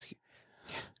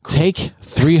Take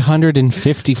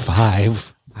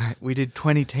 355. All right, we did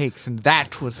 20 takes, and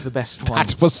that was the best one.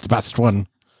 That was the best one.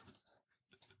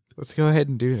 Let's go ahead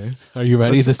and do this. Are you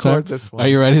ready Let's this time? record this one. Are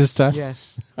you ready this time?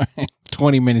 Yes. All right.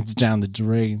 20 minutes down the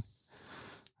drain.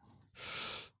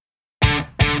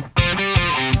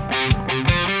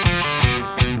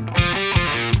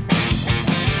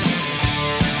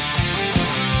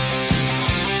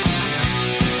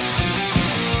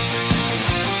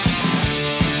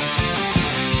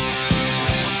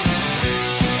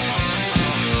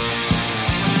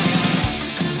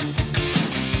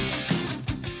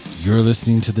 You're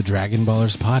listening to the Dragon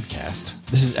Ballers podcast.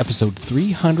 This is episode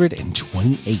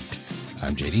 328.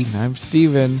 I'm JD. And I'm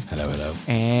Steven. Hello, hello.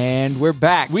 And we're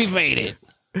back. We've made it.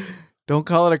 Don't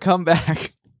call it a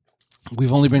comeback.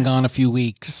 We've only been gone a few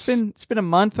weeks. It's been a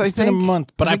month, I think. It's been a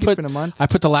month, but it's been a month. I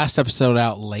put the last episode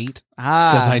out late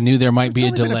because I knew there might be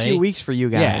a delay. Been a few weeks for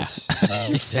you guys. Yeah,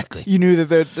 exactly. You knew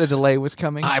that the delay was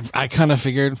coming. I kind of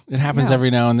figured it happens every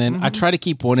now and then. Mm-hmm. I try to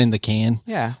keep one in the can.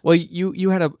 Yeah. Well,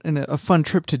 you had a fun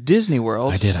trip to Disney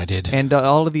World. I did. And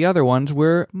all of the other ones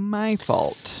were my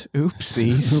fault.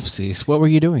 Oopsies. Oopsies. What were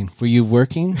you doing? Were you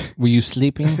working? Were you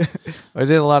sleeping? I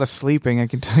did a lot of sleeping. I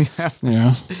can tell you that.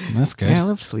 Yeah, that's good. Yeah, I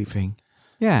love sleeping.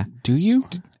 Yeah. Do you?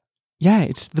 Yeah,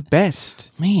 it's the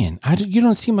best. Man, you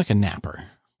don't seem like a napper.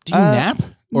 Do you nap?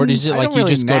 Or is it like you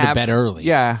just go to bed early?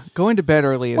 Yeah, going to bed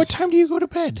early is... What time do you go to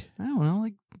bed? I don't know,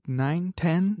 like 9,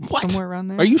 10, what? Somewhere around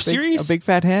there. Are you serious? A big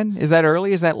fat hen? Is that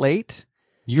early? Is that late?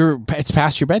 It's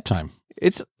past your bedtime.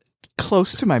 It's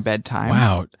close to my bedtime.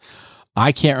 Wow.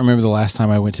 I can't remember the last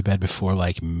time I went to bed before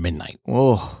like midnight.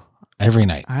 Oh. Every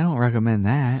night. I don't recommend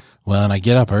that. Well, and I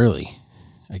get up early.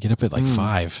 I get up at like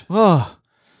 5. Oh.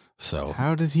 So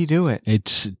how does he do it?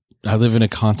 I live in a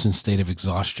constant state of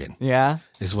exhaustion. Yeah,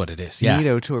 is what it is.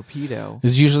 Yeah, torpedo.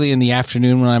 It's usually in the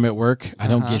afternoon when I'm at work. I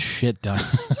don't get shit done.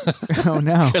 Oh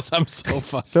no, because I'm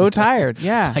so tired.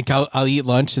 Yeah, like I'll eat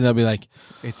lunch and they'll be like,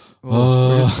 we're just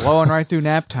blowing right through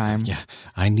nap time. Yeah,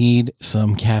 I need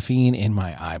some caffeine in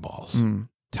my eyeballs.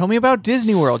 Tell me about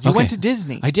Disney World. You went to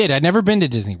Disney. I did. I'd never been to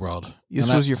Disney World.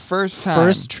 This was your first time.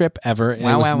 First trip ever. And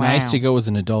it was nice to go as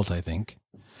an adult, I think.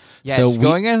 Yes, so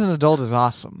going as an adult is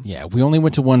awesome. Yeah, we only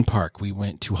went to one park. We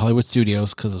went to Hollywood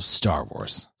Studios because of Star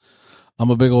Wars. I'm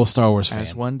a big old Star Wars fan.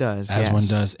 As one does. One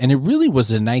does. And it really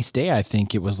was a nice day, I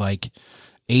think. It was like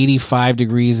 85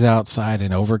 degrees outside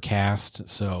and overcast.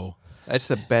 So that's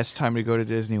the best time to go to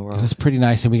Disney World. It was pretty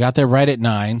nice. And we got there right at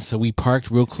 9, so we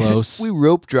parked real close. We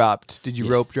rope dropped. Did you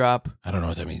rope drop? I don't know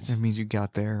what that means. It means you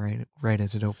got there right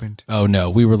as it opened. Oh,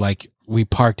 no. We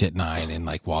parked at 9 and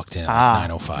walked in at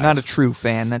 9:05. Not a true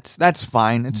fan. That's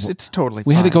fine. It's totally fine.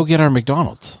 We had to go get our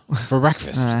McDonald's for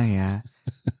breakfast. Yeah.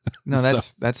 No,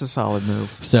 that's a solid move.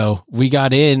 So we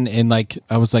got in and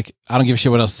I was like, I don't give a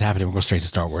shit what else is happening. We'll go straight to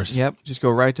Star Wars. Yep. Just go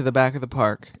right to the back of the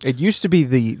park. It used to be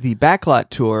the backlot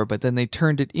tour, but then they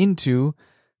turned it into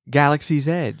Galaxy's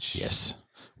Edge. Yes.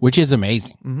 Which is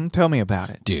amazing. Mm-hmm. Tell me about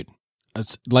it. Dude.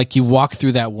 It's like you walk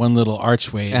through that one little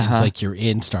archway and it's like you're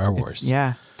in Star Wars.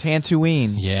 Yeah.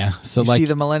 Tatooine. Yeah. So you see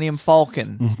the Millennium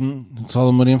Falcon. Mm-hmm. Saw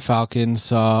the Millennium Falcon,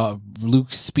 saw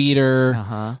Luke's speeder,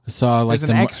 saw There's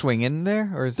an X-Wing in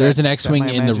there? Or is there's an X-Wing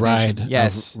in the ride.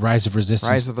 Yes. Rise of Resistance.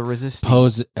 Rise of the Resistance.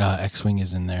 Poe's X-Wing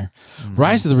is in there. Mm-hmm.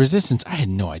 Rise of the Resistance, I had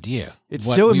no idea. It's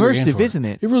so immersive, isn't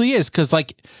it? It really is. Because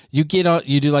you get on,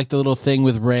 you do the little thing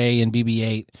with Rey and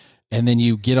BB-8, and then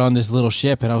you get on this little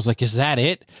ship, and I was like, is that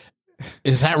it?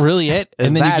 Is that really it?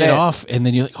 And then you get off, and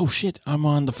then you're like, "Oh shit, I'm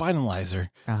on the finalizer."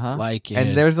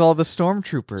 And there's all the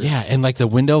stormtroopers. Yeah, and the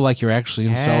window, you're actually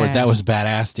in Star Wars. That was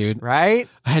badass, dude. Right?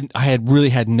 I had really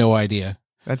had no idea.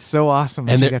 That's so awesome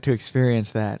that you got to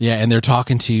experience that. Yeah, and they're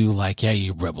talking to you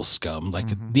you rebel scum.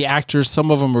 The actors,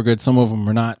 some of them were good, some of them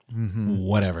were not.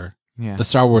 Whatever. Yeah. The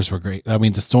Star Wars were great. I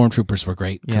mean, the stormtroopers were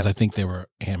great because I think they were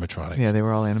animatronics. Yeah, they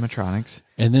were all animatronics.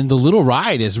 And then the little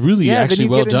ride is really actually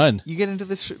well done. You get into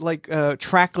this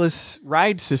trackless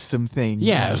ride system thing.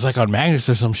 Yeah, it was on Magnus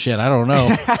or some shit. I don't know.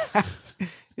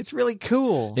 It's really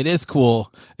cool. It is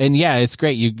cool. And yeah, it's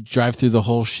great. You drive through the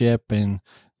whole ship and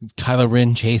Kylo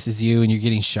Ren chases you and you're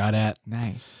getting shot at.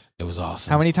 Nice. It was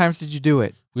awesome. How many times did you do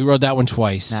it? We rode that one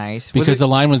twice. Nice. Because the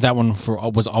line with that one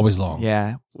was always long.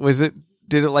 Yeah.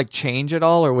 Did it change at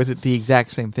all, or was it the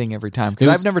exact same thing every time? Because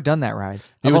I've never done that ride.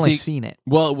 I've only seen it.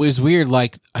 Well, it was weird. I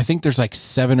think there's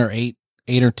 7 or 8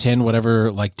 or 10, whatever,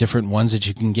 different ones that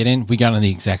you can get in. We got on the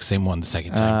exact same one the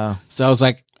second time. So I was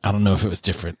like, I don't know if it was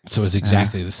different. So it was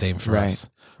exactly the same for us.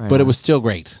 Right but on. It was still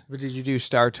great. But did you do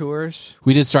Star Tours?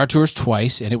 We did Star Tours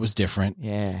twice, and it was different.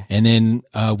 Yeah. And then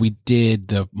we did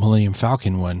the Millennium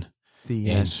Falcon one.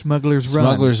 The Smuggler's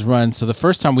Run. So the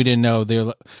first time we didn't know, they were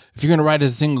like, if you're going to ride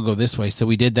as a single, go this way. So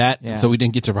we did that. Yeah. So we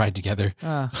didn't get to ride together.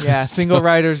 Single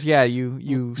riders. Yeah,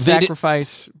 you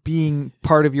sacrifice being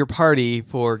part of your party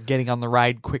for getting on the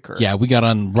ride quicker. Yeah, we got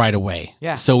on right away.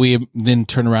 Yeah. So we then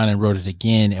turned around and rode it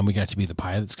again, and we got to be the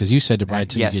pilots because you said to ride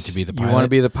till you get to be the pilot. You want to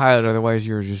be the pilot, otherwise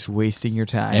you're just wasting your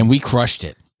time. And we crushed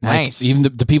it. Nice. Like, even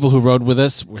the people who rode with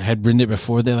us had ridden it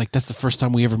before. They're like, that's the first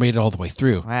time we ever made it all the way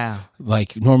through. Wow.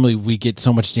 Like, normally we get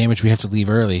so much damage we have to leave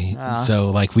early.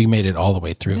 So, like, we made it all the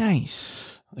way through. Nice.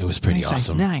 It was pretty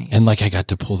awesome. Nice. And, like, I got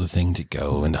to pull the thing to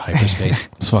go into hyperspace.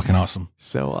 It's fucking awesome.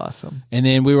 So awesome. And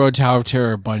then we rode Tower of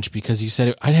Terror a bunch because you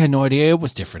said I had no idea it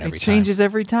was different every time. It changes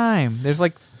every time. There's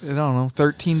like, I don't know,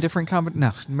 13 different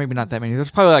no, maybe not that many.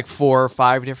 There's probably like 4 or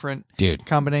 5 different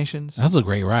combinations. That was a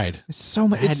great ride. It's so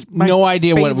much. I had no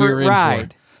idea what we were in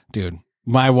for. Dude,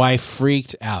 my wife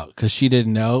freaked out because she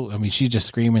didn't know. I mean, she's just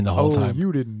screaming the whole time.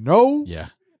 You didn't know? Yeah.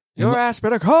 Your ass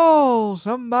better call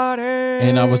somebody.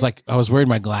 And I was worried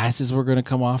my glasses were going to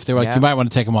come off. They were like, you might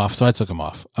want to take them off. So I took them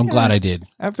off. I'm glad I did.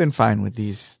 I've been fine with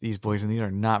these boys, and these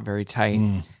are not very tight.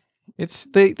 It's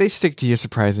they stick to you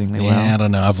surprisingly well. Yeah, I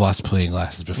don't know. I've lost plenty of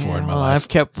glasses before in my life. I've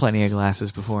kept plenty of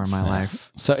glasses before in my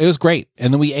life. So it was great.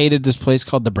 And then we ate at this place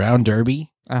called the Brown Derby.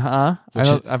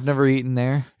 I've never eaten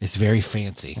there. It's very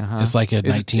fancy. It's like a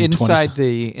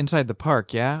 1920s inside the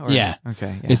park, yeah? Yeah.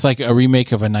 Okay. Yeah. It's like a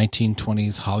remake of a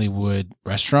 1920s Hollywood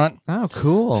restaurant. Oh,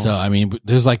 cool. So I mean,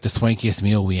 there's like the swankiest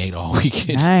meal we ate all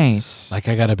weekend. Nice. Like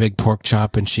I got a big pork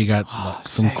chop and she got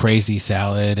some crazy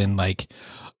salad, and like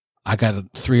I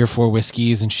got 3 or 4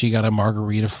 whiskeys and she got a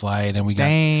margarita flight, and we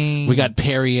got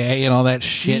Perrier and all that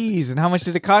shit. Jeez, and how much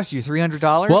did it cost you?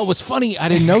 $300? Well, what's funny, I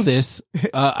didn't know this.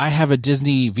 I have a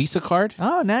Disney Visa card.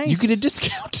 Oh, nice. You get a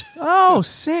discount. Oh,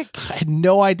 sick. I had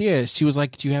no idea. She was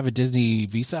like, do you have a Disney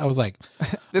Visa? I was like,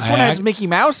 this one has Mickey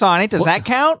Mouse on it. Does that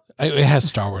count? It has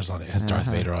Star Wars on it. It has Darth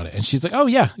Vader on it. And she's like, oh,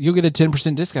 yeah, you'll get a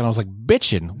 10% discount. I was like,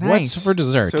 bitchin', nice. What's for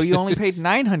dessert? So you only paid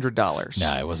 $900.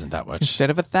 No, it wasn't that much. Instead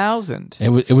of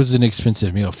 $1,000. It was an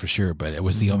expensive meal for sure, but it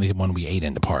was the only one we ate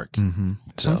in the park. Mm-hmm.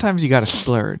 So, sometimes you got to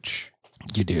splurge.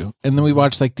 You do. And then we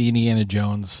watched like the Indiana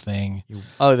Jones thing.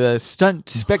 Oh, the stunt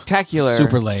spectacular.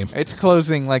 Super lame. It's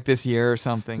closing like this year or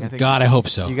something. I think. God, I hope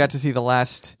so. You got to see the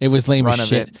last. It was lame run as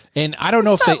shit. Of it. And I don't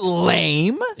know if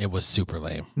lame. It was super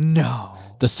lame. No.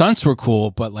 The stunts were cool,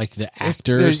 but like the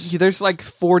actors, there's like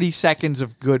 40 seconds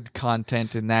of good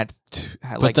content in that.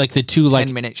 But like the 2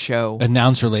 10-minute show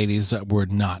announcer ladies were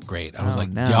not great. I was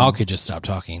like, y'all could just stop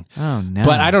talking. Oh no!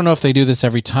 But I don't know if they do this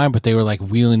every time. But they were like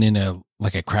wheeling in a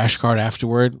crash cart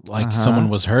afterward, like someone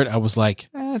was hurt. I was like,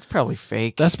 that's probably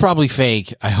fake. That's probably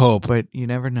fake. I hope, but you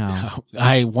never know.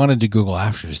 I wanted to Google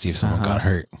after to see if someone got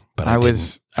hurt, but I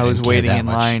was waiting in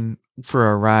line for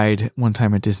a ride one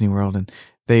time at Disney World, and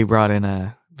they brought in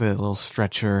the little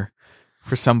stretcher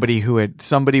for somebody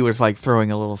was like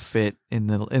throwing a little fit in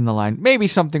the line. Maybe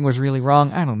something was really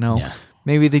wrong. I don't know. Yeah.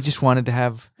 Maybe they just wanted to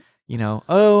have,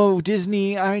 oh,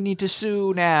 Disney, I need to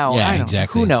sue now. Yeah,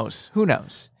 exactly. Who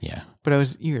knows? Yeah. But I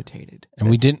was irritated. And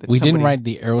we didn't ride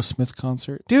the Aerosmith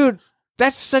concert. Dude,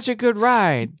 that's such a good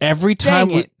ride. Every time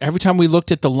we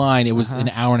looked at the line, it was an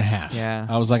hour and a half. Yeah.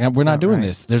 I was like, we're not doing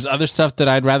this. There's other stuff that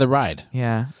I'd rather ride.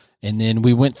 Yeah. And then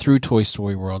we went through Toy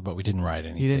Story World, but we didn't ride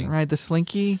anything. You didn't ride the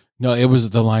Slinky? No,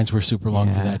 the lines were super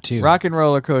long for that too. Rock and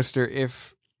Roller Coaster.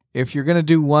 If you're gonna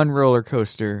do one roller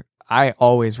coaster, I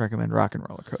always recommend Rock and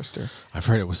Roller Coaster. I've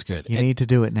heard it was good. You need to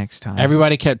do it next time.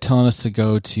 Everybody kept telling us to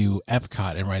go to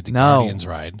Epcot and ride the Guardians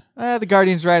ride. The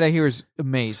Guardians ride I hear is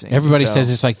amazing. Everybody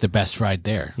says it's like the best ride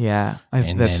there. Yeah,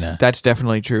 that's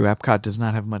definitely true. Epcot does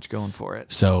not have much going for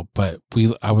it. So, but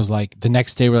I was like, the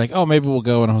next day we're like, oh, maybe we'll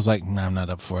go, and I was like, no, I'm not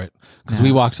up for it because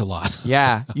we walked a lot.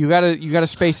 Yeah, you gotta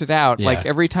space it out. Yeah. Like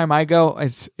every time I go,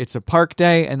 it's a park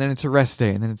day, and then it's a rest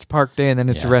day, and then it's a park day, and then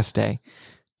it's a rest day.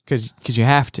 Because you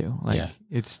have to.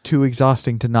 It's too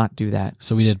exhausting to not do that.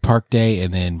 So we did park day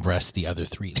and then rest the other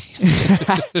 3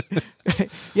 days.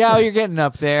 Yeah, you're getting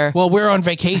up there. Well, we're on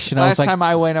vacation. Last time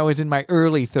I went, I was in my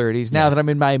early 30s. Now that I'm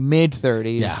in my mid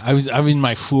 30s. Yeah, I'm in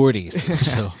my 40s.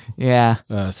 So yeah.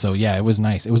 It was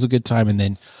nice. It was a good time. And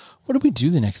then what did we do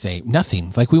the next day?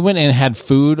 Nothing. Like we went and had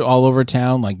food all over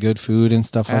town, like good food and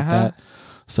stuff like that.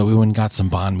 So we went and got some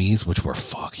banh mi's, which were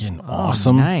fucking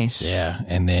awesome. Nice. Yeah.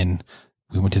 And then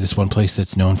we went to this one place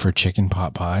that's known for chicken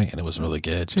pot pie, and it was really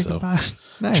good. Chicken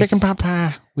pot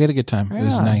pie. We had a good time. It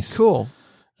was nice. Cool.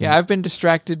 Yeah, I've been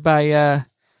distracted by a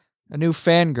new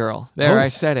fangirl. There, I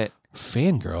said it.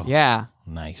 Fangirl. Yeah.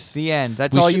 Nice. The end.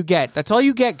 That's all you get. That's all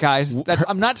you get, guys.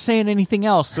 I'm not saying anything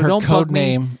else. So don't bug me. Her code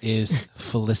name is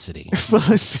Felicity.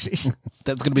 Felicity.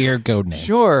 That's going to be her code name.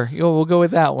 Sure. We'll go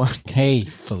with that one. Hey,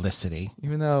 Felicity.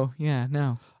 Even though,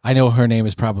 no. I know her name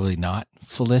is probably not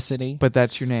Felicity. But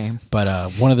that's your name.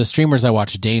 But one of the streamers I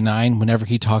watch, Day 9, whenever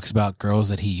he talks about girls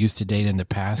that he used to date in the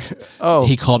past,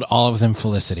 he called all of them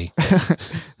Felicity.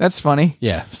 That's funny.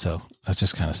 Yeah, so let's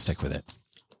just kind of stick with it.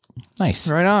 Nice.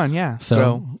 Right on, yeah.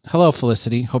 So hello,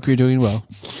 Felicity. Hope you're doing well.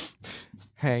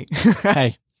 Hey.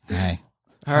 Hey. All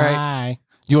right. Hi.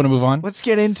 You want to move on? Let's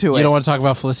get into it. You don't want to talk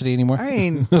about Felicity anymore? I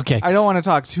mean, okay. I don't want to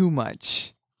talk too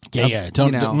much. Yeah. You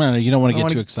don't want to get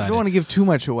too excited. I don't want to give too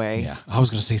much away. Yeah. I was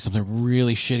going to say something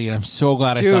really shitty, and I'm so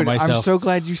glad I stopped myself. I'm so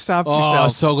glad you stopped yourself. I'm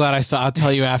so glad I stopped. I'll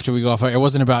tell you after we go off. It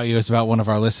wasn't about you. It's about one of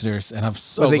our listeners, and I'm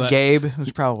so glad. Was it Gabe? It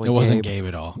was probably Gabe. It wasn't Gabe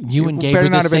at all. You and Gabe were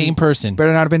the same person.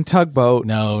 Better not have been Tugboat.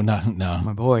 No.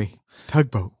 My boy,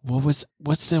 Tugboat. What's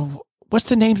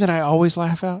the name that I always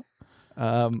laugh out?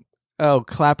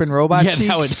 Clapping Robot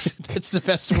Cheeks. That's the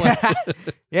best one.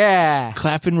 Yeah.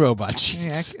 Clapping Robot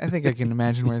Cheeks. Yeah, I think I can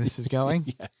imagine where this is going.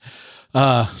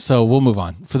 Yeah. So we'll move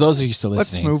on. For those of you still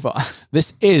listening, let's move on.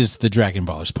 This is the Dragon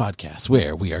Ballers podcast,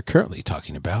 where we are currently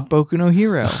talking about Boku no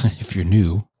Hero. If you're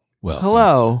new, well,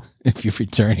 hello. If you're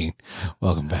returning,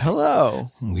 welcome back.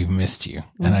 Hello. We've missed you.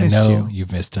 And I know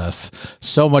you've missed us.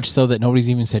 So much so that nobody's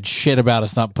even said shit about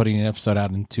us not putting an episode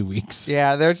out in 2 weeks.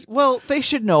 Yeah, they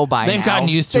should know by now. They've gotten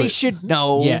used to it. They should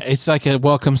know. Yeah, it's like a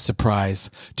welcome surprise.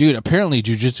 Dude, apparently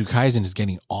Jujutsu Kaisen is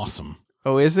getting awesome.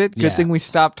 Oh, is it? Good thing we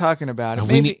stopped talking about it.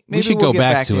 Maybe we should go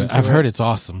back to it. I've heard it's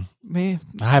awesome. I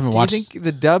haven't watched. Do you think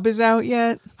the dub is out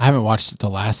yet? I haven't watched the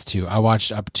last two. I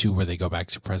watched up to where they go back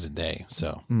to present day.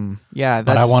 So yeah,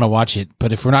 but I want to watch it.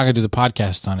 But if we're not going to do the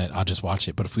podcast on it, I'll just watch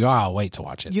it. But if we are, I'll wait to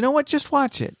watch it. You know what? Just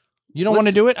watch it. You don't want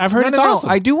to do it? I've heard it's awesome.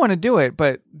 I do want to do it,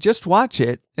 but just watch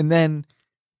it, and then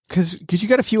because you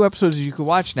got a few episodes you could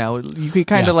watch now. You could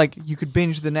kind of you could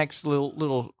binge the next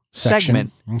little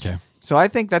segment. Okay. So I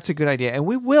think that's a good idea, and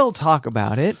we will talk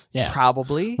about it. Yeah,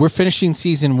 probably. We're finishing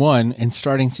season 1 and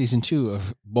starting season 2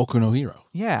 of Boku no Hero.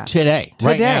 Yeah, today,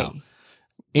 right now,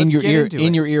 in your ear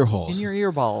holes, in your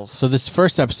ear balls. So this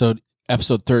first episode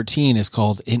 13, is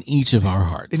called "In Each of Our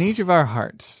Hearts." In each of our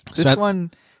hearts. This one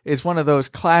is one of those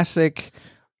classic.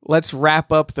 Let's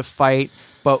wrap up the fight,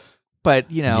 but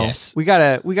we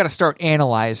gotta start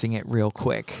analyzing it real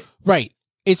quick. Right.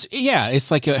 It's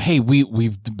like hey,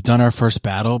 we've done our first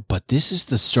battle, but this is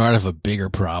the start of a bigger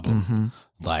problem. Mm-hmm.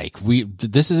 Like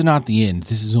this is not the end.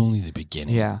 This is only the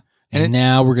beginning. Yeah. And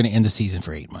now we're going to end the season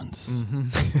for 8 months.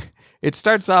 Mm-hmm. It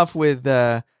starts off with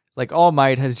All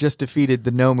Might has just defeated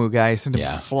the Nomu guy, sent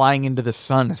him flying into the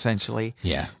sun, essentially.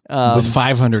 Yeah. With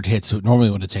 500 hits, it normally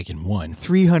would have taken 1.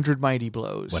 300 mighty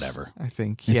blows. Whatever. I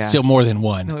think. It's still more than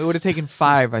 1. No, it would have taken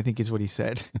 5, I think is what he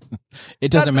said.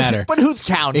 It doesn't matter. But who's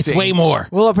counting? It's way more.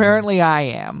 Well, apparently I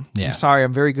am. Yeah. I'm sorry,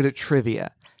 I'm very good at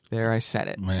trivia. There, I said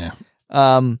it. Meh.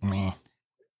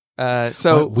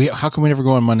 So how come we never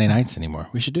go on Monday nights anymore?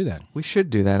 We should do that. We should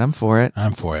do that. I'm for it.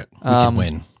 I'm for it. We can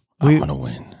win. I'm gonna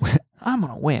win. I'm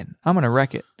gonna win. I'm gonna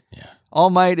wreck it. Yeah.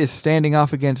 All Might is standing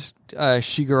off against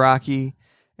Shigaraki,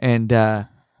 and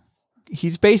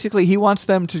he wants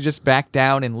them to just back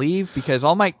down and leave because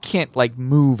All Might can't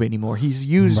move anymore. He's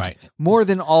used more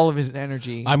than all of his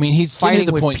energy. I mean, he's fighting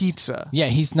the with point. pizza. Yeah,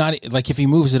 he's not if he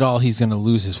moves at all, he's going to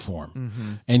lose his form.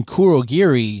 Mm-hmm. And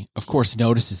Kurogiri, of course,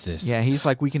 notices this. Yeah, he's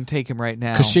like, we can take him right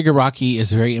now. Because Shigaraki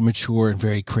is very immature and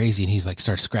very crazy, and he's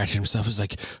starts scratching himself. He's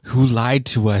like, "Who lied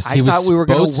to us? I thought we were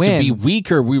supposed to win. Be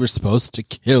weaker. We were supposed to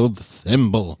kill the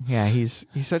symbol." Yeah, he's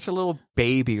such a little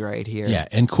baby right here. Yeah,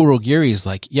 and Kurogiri is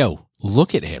like, "Yo,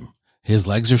 look at him. His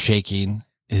legs are shaking.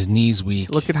 His knees weak.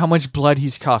 Look at how much blood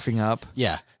he's coughing up.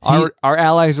 Yeah, our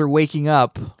allies are waking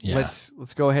up. Yeah.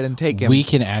 Let's go ahead and take him. We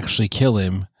can actually kill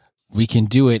him. We can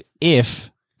do it if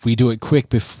we do it quick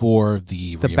before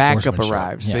the backup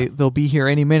arrives. Yeah. They'll be here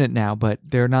any minute now, but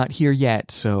they're not here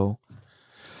yet, so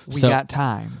we got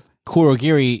time."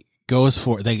 Kurogiri goes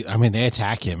for they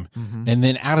attack him, and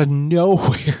then out of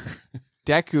nowhere,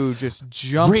 Deku just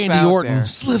jumps Randy out Orton there.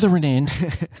 slithering in.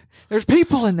 There's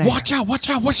people in there. Watch out! Watch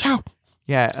out! Watch out!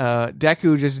 Yeah,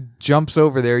 Deku just jumps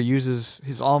over there, uses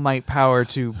his All Might power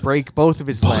to break both of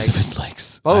his legs. Both of his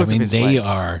legs. Both of his they legs.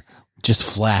 are just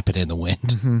flapping in the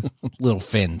wind, little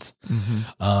fins.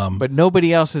 But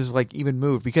nobody else is even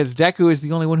moved because Deku is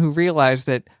the only one who realized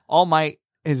that All Might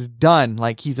is done.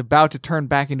 He's about to turn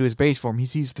back into his base form. He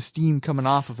sees the steam coming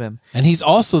off of him, and he's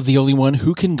also the only one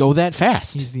who can go that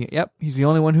fast. He's the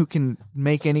only one who can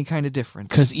make any kind of difference.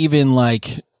 Because even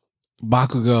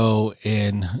Bakugo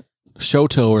and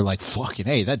Shoto are like, fucking,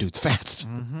 hey, that dude's fast.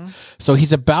 So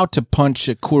he's about to punch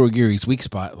Kurogiri's weak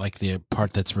spot, like the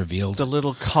part that's revealed. The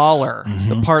little collar,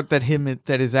 the part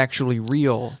that is actually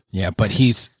real. Yeah, but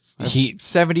he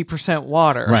 70%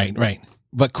 water. Right.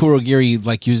 But Kurogiri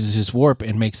like uses his warp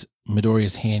and makes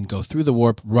Midoriya's hand go through the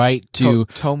warp right to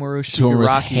Tomoru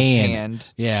Shigaraki's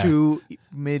hand to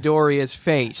Midoriya's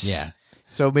face. Yeah.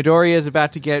 So Midoriya is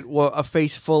about to get a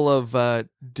face full of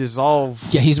dissolve.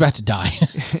 Yeah, he's about to die.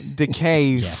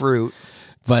 Decay fruit.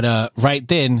 But right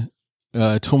then,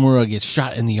 Tomura gets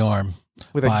shot in the arm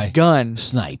with by a gun.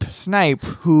 Snipe,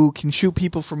 who can shoot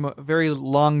people from a very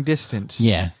long distance.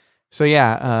 Yeah. So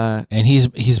yeah, and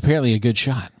he's apparently a good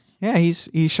shot. Yeah,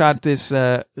 he shot this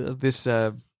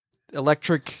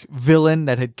electric villain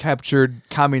that had captured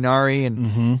Kaminari,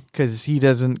 and because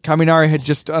Kaminari had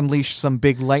just unleashed some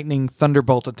big lightning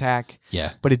thunderbolt attack.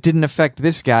 Yeah, but it didn't affect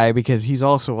this guy because he's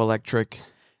also electric.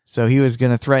 So he was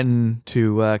going to threaten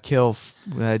to kill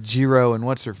Jiro and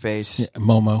what's her face,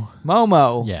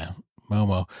 Momo. Yeah,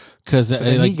 Momo, because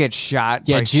he gets shot.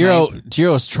 Yeah,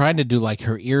 Jiro's trying to do like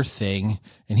her ear thing,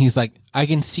 and he's like, "I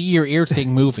can see your ear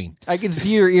thing moving. I can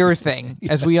see your ear thing,"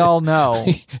 as we all know.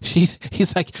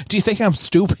 He's like, "Do you think I'm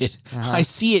stupid? I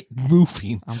see it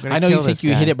moving. I know you think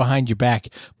you hit it behind your back,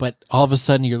 but all of a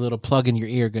sudden your little plug in your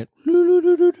ear got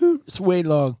it's way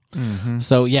long."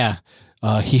 So yeah,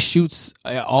 he shoots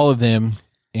all of them,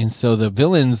 and so the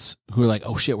villains who are like,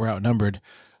 "Oh shit, we're outnumbered."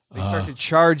 They start to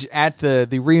charge at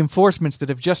the reinforcements that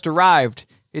have just arrived.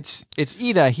 It's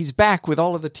Ida. He's back with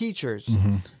all of the teachers.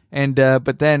 And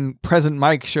but then President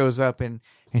Mike shows up and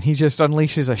he just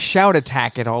unleashes a shout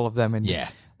attack at all of them and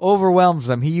overwhelms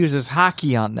them. He uses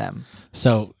hockey on them.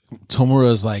 So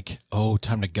Tomura's like, "Oh,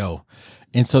 time to go."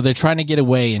 And so they're trying to get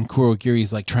away, and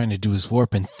Kurogiri's like trying to do his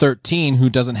warp, and 13, who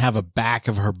doesn't have a back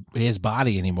of his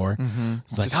body anymore,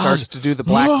 it's like starts to do the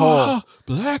black hole.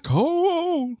 Black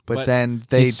hole. But then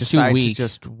they decide to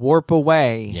just warp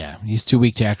away. Yeah, he's too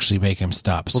weak to actually make him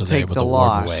stop, so they're able to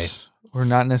warp away. Or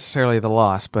not necessarily the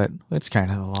loss, but it's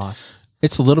kind of the loss.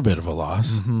 It's a little bit of a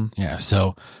loss. Yeah,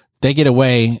 so they get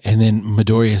away, and then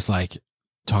Midoriya's like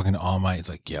talking to All Might. He's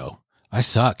like, "Yo, I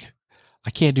suck. I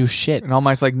can't do shit." And All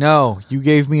Might's like, "No, you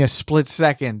gave me a split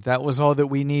second. That was all that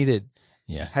we needed.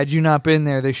 Yeah. Had you not been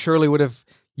there, they surely would have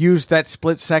used that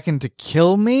split second to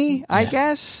kill me, I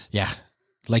guess." Yeah.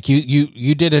 Like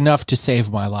you did enough to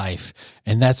save my life,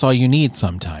 and that's all you need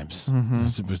sometimes.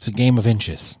 It's a game of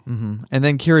inches. And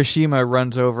then Kirishima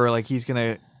runs over like he's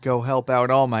going to go help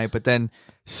out All Might, but then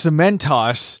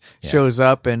Cementos shows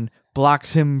up and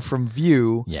blocks him from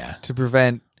view to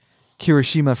prevent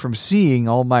Kirishima from seeing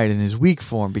All Might in his weak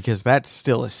form, because that's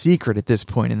still a secret at this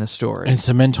point in the story. And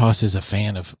Cementos is a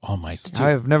fan of All Might too.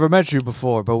 I've never met you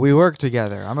before, but we work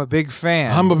together. I'm a big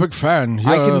fan. I'm a big fan.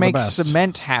 I can make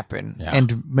cement happen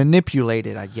and manipulate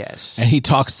it, I guess. And he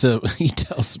tells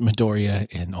Midoriya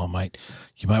and All Might,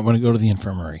 "You might want to go to the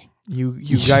infirmary. You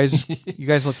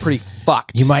guys look pretty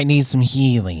fucked. You might need some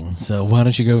healing, so why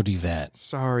don't you go do that?"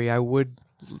 Sorry, I would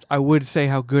say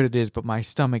how good it is, but my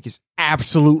stomach is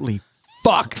absolutely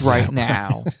fucked right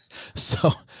now.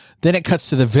 So then it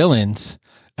cuts to the villains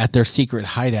at their secret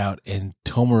hideout, and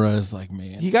Tomura is like,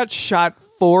 "Man, he got shot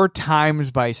 4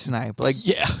 times by Snipe. Like,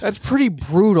 that's pretty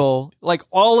brutal. Like,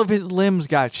 all of his limbs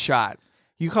got shot.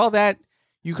 You call that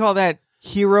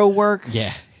hero work?"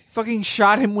 Yeah. Fucking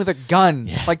shot him with a gun.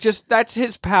 Yeah. Like, just that's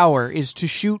his power, is to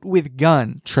shoot with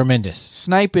gun. Tremendous.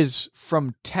 Snipe is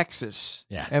from Texas.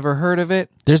 Yeah. Ever heard of it?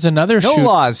 There's another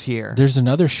laws here. There's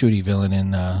another shooty villain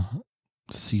in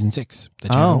season 6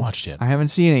 that you haven't watched yet. I haven't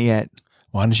seen it yet.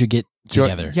 Why don't you get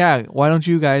together? Yeah, why don't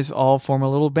you guys all form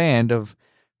a little band of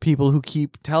people who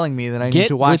keep telling me that I need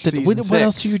to watch season 6? What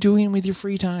else are you doing with your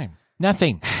free time?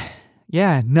 Nothing.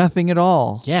 Yeah, nothing at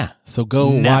all. Yeah, so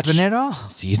go Nothing watch at all.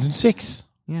 season 6.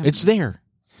 Yeah. It's there.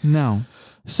 No.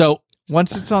 So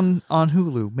once it's on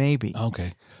Hulu, maybe.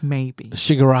 Okay. Maybe.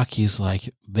 Shigaraki's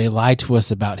like, they lied to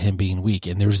us about him being weak,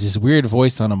 and there's this weird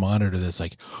voice on a monitor that's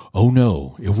like, "Oh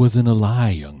no, it wasn't a lie,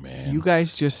 young man. You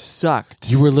guys just sucked.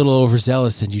 You were a little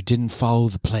overzealous and you didn't follow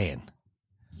the plan."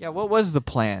 Yeah, what was the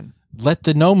plan? Let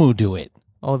the Nomu do it.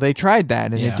 Oh, they tried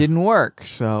that and it didn't work,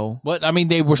 so. What? I mean,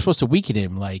 they were supposed to weaken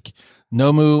him, like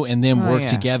Nomu and them work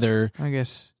together. I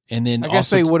guess. And then I guess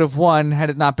they would have won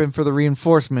had it not been for the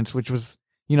reinforcements, which was,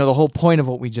 the whole point of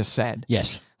what we just said.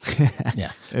 Yes.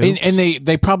 Yeah. And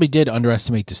they probably did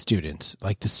underestimate the students.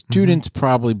 Like, the students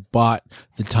probably bought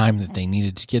the time that they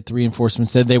needed to get the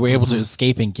reinforcements. Then they were able to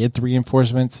escape and get the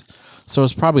reinforcements. So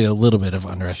it's probably a little bit of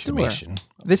underestimation. Sure.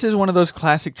 This is one of those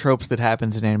classic tropes that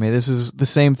happens in anime. This is the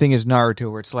same thing as Naruto,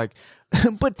 where it's like,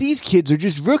 but these kids are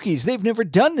just rookies. They've never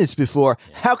done this before.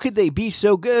 How could they be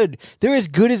so good? They're as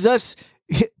good as us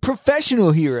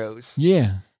professional heroes.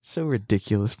 Yeah. So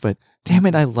ridiculous, but damn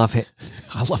it, I love it.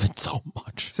 I love it so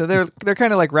much. So they're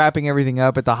kind of like wrapping everything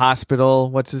up at the hospital.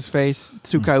 What's his face?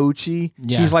 Tsukauchi.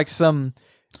 Yeah. He's like some...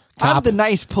 Cop. I'm the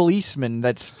nice policeman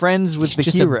that's friends with the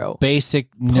just hero. Basic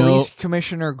Police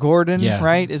Commissioner Gordon,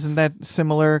 right? Isn't that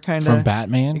similar kind of from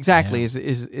Batman? Exactly. Yeah.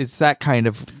 Is that kind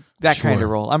of kind of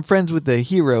role? I'm friends with the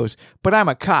heroes, but I'm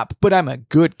a cop. But I'm a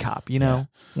good cop. You know,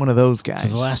 one of those guys. For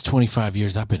the last 25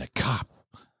 years, I've been a cop.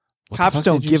 Cops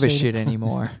don't give a shit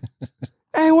anymore.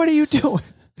 Hey, what are you doing?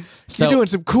 So, you're doing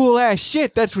some cool ass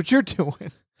shit. That's what you're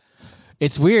doing.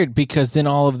 It's weird because then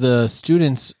all of the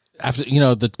students. After,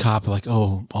 the cop, like,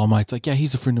 oh, All Might's like, yeah,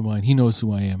 he's a friend of mine. He knows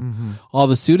who I am. Mm-hmm. All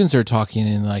the students are talking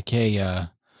and like, hey,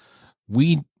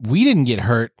 we didn't get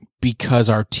hurt because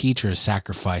our teachers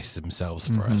sacrificed themselves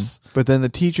for us. But then the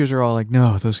teachers are all like,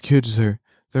 no, those kids they're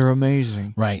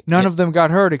amazing. Right. None of them got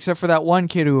hurt except for that one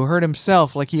kid who hurt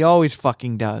himself like he always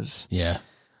fucking does. Yeah.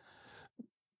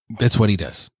 That's what he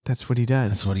does. That's what he does.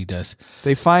 That's what he does.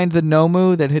 They find the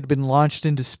Nomu that had been launched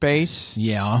into space.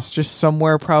 Yeah. It's just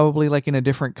somewhere probably like in a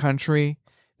different country.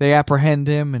 They apprehend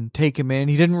him and take him in.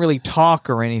 He didn't really talk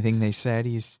or anything, they said.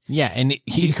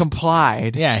 He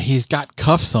complied. Yeah, he's got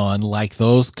cuffs on, like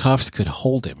those cuffs could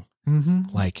hold him.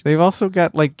 Mm-hmm. Like they've also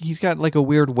got he's got like a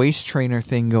weird waist trainer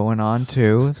thing going on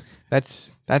too.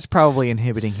 That's probably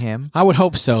inhibiting him. I would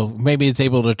hope so. Maybe it's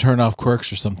able to turn off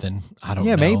quirks or something. I don't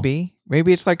know. Yeah, maybe.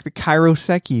 Maybe it's like the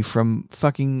Kairoseki from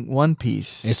fucking One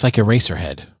Piece. It's like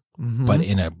Eraserhead, but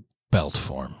in a belt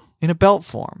form. In a belt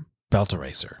form. Belt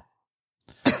eraser.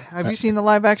 Have you seen the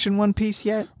live action One Piece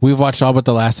yet? We've watched all but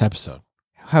the last episode.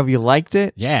 Have you liked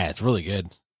it? Yeah, it's really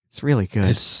good. It's really good.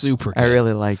 It's super good. I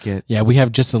really like it. Yeah, we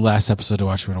have just the last episode to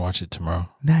watch. We're going to watch it tomorrow.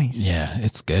 Nice. Yeah,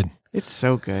 it's good. It's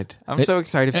so good. I'm so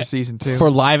excited for season 2. For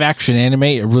live action anime,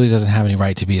 it really doesn't have any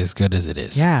right to be as good as it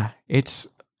is. Yeah, it's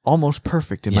almost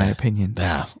perfect in my opinion.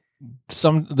 Yeah.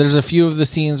 There's a few of the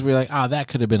scenes where you're like, that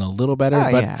could have been a little better,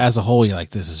 but as a whole, you're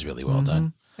like, this is really well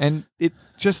done. And it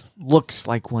just looks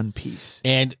like One Piece.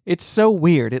 And it's so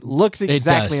weird. It looks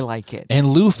exactly like it. And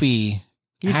Luffy,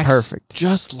 he's perfect.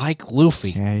 Just like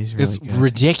Luffy. Yeah, he's really good. It's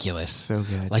ridiculous. So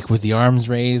good. Like with the arms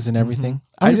raised and everything.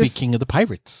 I'm going to be king of the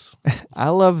pirates. I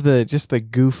love the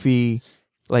goofy,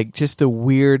 like just the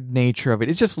weird nature of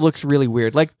it. It just looks really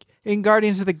weird. Like in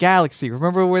Guardians of the Galaxy,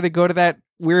 remember where they go to that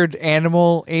weird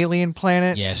animal alien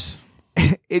planet? Yes.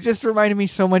 It just reminded me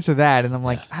so much of that. And I'm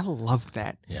like, I love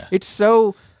that. Yeah. It's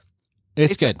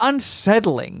good.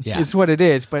 Unsettling is what it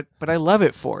is, but I love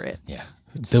it for it. Yeah.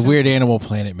 The weird animal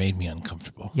planet made me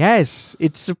uncomfortable. Yes,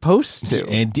 it's supposed to.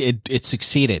 And it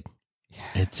succeeded.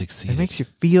 Yeah. It succeeded. It makes you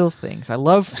feel things. I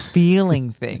love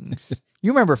feeling things.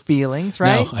 You remember feelings,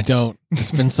 right? No, I don't.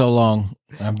 It's been so long.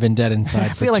 I've been dead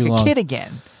inside for too long. I feel like a kid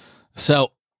again.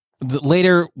 So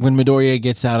later, when Midoriya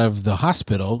gets out of the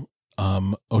hospital,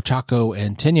 Ochaco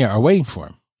and Tenya are waiting for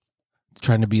him.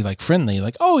 Trying to be like friendly,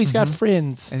 like, oh, he's got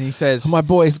friends. And he says, my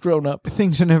boy's grown up.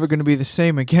 Things are never going to be the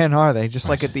same again, are they? Just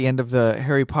like at the end of the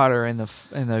Harry Potter and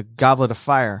the Goblet of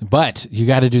Fire. But you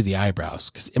got to do the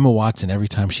eyebrows, because Emma Watson, every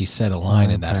time she said a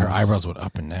line in that, her eyebrows went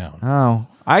up and down. Oh,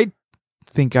 I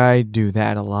think I do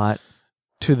that a lot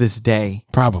to this day.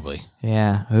 Probably.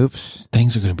 Yeah. Oops.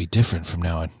 Things are going to be different from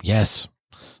now on. Yes.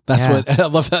 That's what I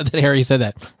love that Harry said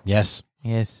that. Yes.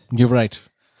 Yes. You're right.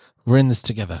 We're in this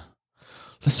together.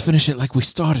 Let's finish it like we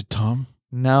started, Tom.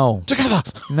 No. Together.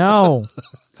 No.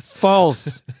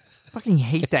 False. Fucking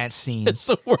hate that scene. It's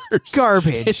the worst.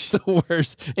 Garbage. It's the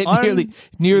worst. It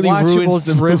nearly ruins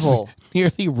the drivel. movie.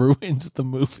 Nearly ruins the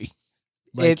movie.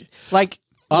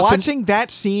 Watching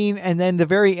that scene and then the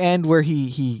very end where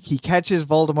he catches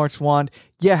Voldemort's wand,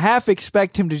 you half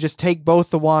expect him to just take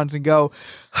both the wands and go,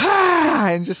 ha,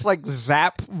 and just like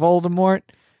zap Voldemort,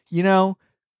 you know?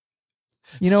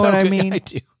 You know what I mean? I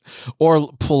do. Or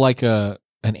pull like an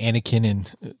Anakin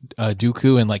and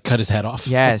Dooku and like cut his head off.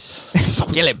 Yes.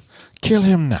 Kill him. Kill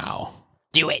him now.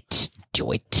 Do it.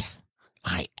 Do it.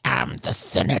 I am the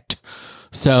Senate.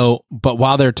 So, but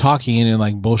while they're talking and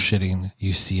like bullshitting,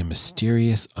 you see a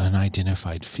mysterious,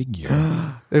 unidentified figure.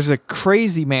 There's a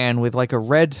crazy man with like a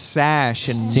red sash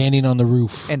and standing on the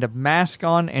roof and a mask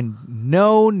on and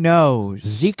no nose.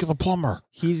 Zeke the plumber.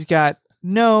 He's got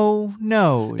no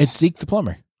nose. It's Zeke the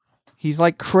plumber. He's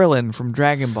like Krillin from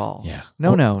Dragon Ball. Yeah.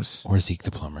 No nose. Or Zeke the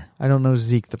plumber. I don't know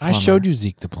Zeke the plumber. I showed you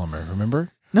Zeke the plumber,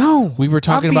 remember? No, we were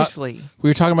talking obviously.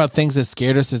 about things that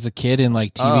scared us as a kid in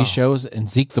like TV shows. And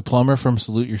Zeke the plumber from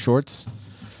Salute Your Shorts,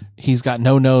 he's got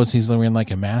no nose. He's wearing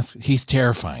like a mask. He's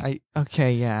terrifying.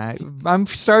 I'm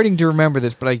starting to remember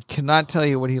this, but I cannot tell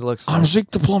you what he looks like. I'm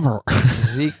Zeke the plumber.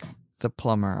 Zeke the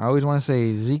plumber. I always want to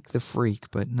say Zeke the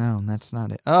freak, but no, that's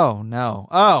not it. Oh no!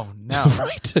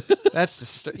 Right.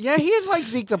 That's yeah. He is like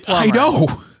Zeke the plumber. I know.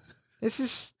 This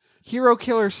is Hero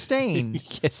Killer Stain.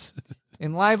 Yes.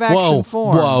 In live action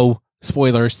form. Whoa.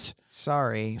 Spoilers.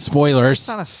 Sorry. Spoilers. It's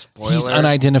not a spoiler. He's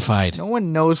unidentified. No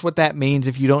one knows what that means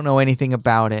if you don't know anything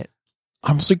about it.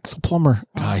 I'm Zeke the plumber.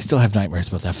 God, I still have nightmares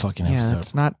about that fucking episode.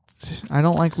 It's not. I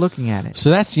don't like looking at it. So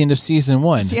that's the end of season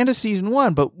 1. It's the end of season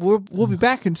 1, but we'll be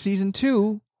back in season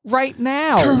 2 right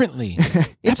now. Currently.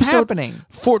 It's happening.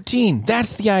 14.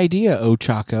 That's the idea,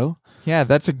 Ochaco. Yeah,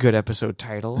 that's a good episode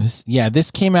title. This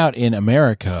came out in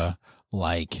America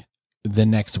like the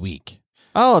next week.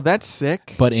 Oh, that's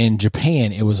sick. But in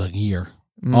Japan, it was a year,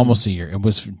 almost a year. It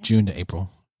was June to April.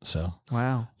 So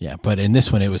wow, yeah. But in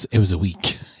this one, it was a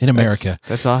week in America.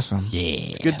 That's awesome.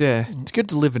 Yeah, it's good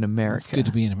to live in America. It's good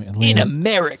to be in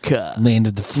America. Land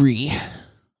of the free,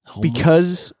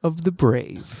 because of the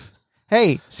brave.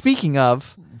 Hey, speaking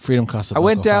of freedom costs. I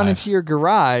went down into your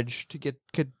garage to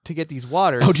get these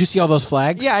waters. Oh, did you see all those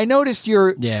flags? Yeah, I noticed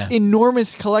your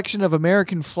enormous collection of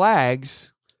American flags.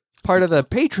 Part of the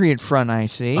Patriot Front, I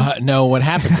see. No, what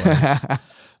happened was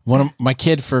one of my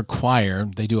kid for choir,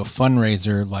 they do a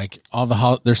fundraiser. Like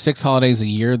there's 6 holidays a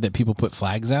year that people put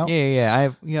flags out.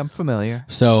 I'm familiar.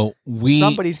 So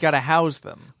somebody's got to house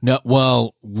them. No,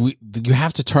 well, you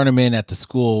have to turn them in at the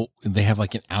school. They have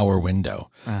like an hour window,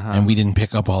 and we didn't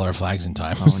pick up all our flags in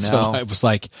time. So I was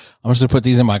like, I'm just gonna put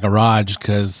these in my garage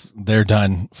because they're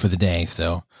done for the day.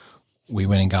 So we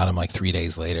went and got them like 3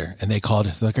 days later, and they called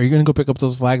us like, "Are you going to go pick up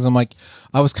those flags?" I'm like,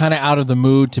 I was kind of out of the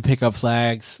mood to pick up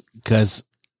flags because,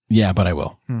 but I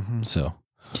will. So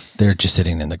they're just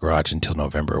sitting in the garage until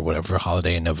November, or whatever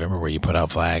holiday in November where you put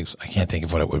out flags. I can't think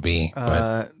of what it would be.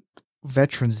 But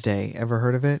Veterans Day. Ever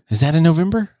heard of it? Is that in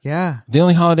November? Yeah. The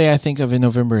only holiday I think of in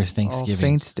November is Thanksgiving. All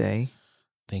Saints Day.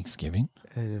 Thanksgiving.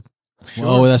 Sure.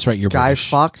 Oh, that's right. You're Guy British.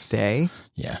 Fawkes Day.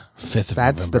 Yeah, 5th of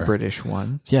That's November. the British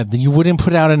one. Yeah, you wouldn't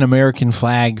put out an American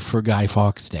flag for Guy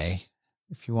Fawkes Day.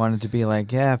 If you wanted to be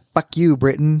like, yeah, fuck you,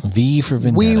 Britain. V for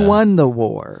Vendetta. We won the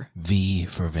war. V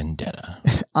for Vendetta.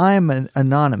 I'm an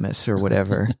anonymous or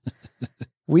whatever.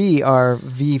 We are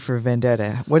V for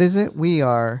Vendetta. What is it? We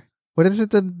are. What is it?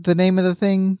 The name of the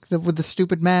thing with the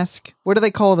stupid mask? What do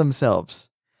they call themselves?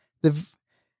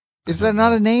 Is there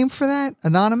not a name for that?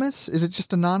 Anonymous? Is it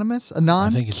just anonymous? I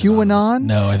think it's QAnon? Anonymous.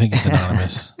 No, I think it's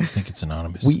anonymous. I think it's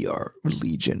anonymous. We are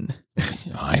Legion.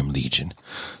 I am Legion.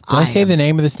 Did I say the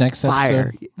name of this next episode?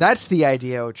 Fire. That's the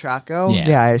idea, Ochaco.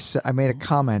 Yeah, I made a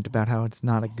comment about how it's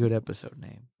not a good episode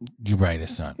name. You're right,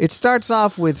 it's not. It starts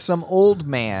off with some old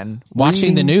man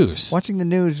watching the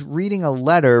news, reading a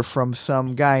letter from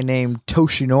some guy named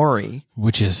Toshinori.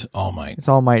 Which is All Might. It's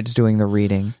All Might's doing the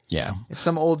reading. Yeah. It's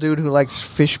some old dude who likes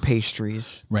fish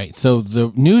pastries. Right. So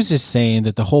the news is saying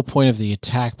that the whole point of the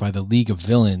attack by the League of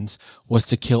Villains was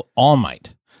to kill All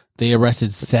Might. They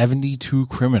arrested 72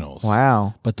 criminals.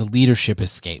 Wow. But the leadership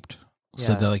escaped.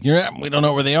 So they're like, we don't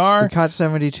know where they are. We caught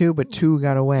 72, but 2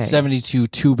 got away. 72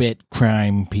 2-bit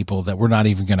crime people that we're not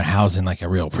even going to house in like a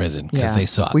real prison because they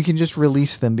suck. We can just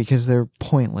release them because they're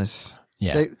pointless.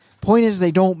 Yeah. Point is,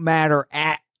 they don't matter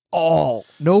at all.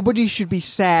 Nobody should be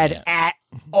sad at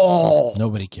all.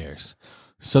 Nobody cares.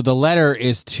 So the letter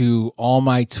is to All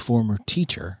Might's former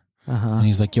teacher. And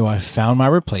he's like, I found my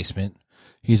replacement.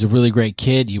 He's a really great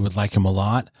kid. You would like him a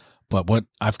lot. But what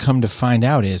I've come to find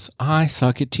out is I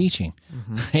suck at teaching.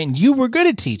 And you were good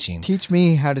at teaching. Teach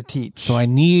me how to teach. So I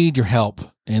need your help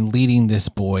in leading this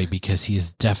boy because he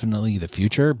is definitely the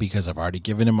future because I've already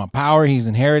given him my power. He's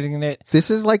inheriting it. This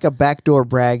is like a backdoor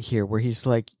brag here where he's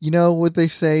like, you know what they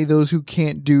say, those who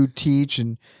can't do teach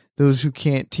and those who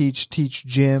can't teach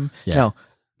gym. Yeah. No,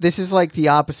 this is like the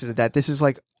opposite of that. This is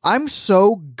like, I'm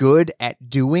so good at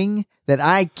doing that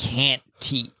I can't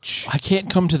teach. I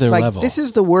can't come to their level. This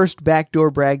is the worst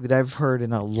backdoor brag that I've heard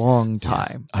in a long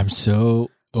time. I'm so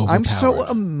overpowered. I'm so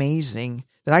amazing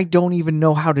that I don't even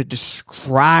know how to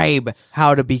describe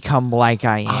how to become like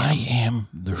I am. I am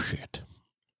the shit.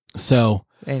 So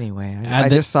anyway, I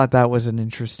just thought that was an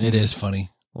interesting. It is funny.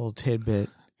 Little tidbit.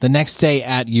 The next day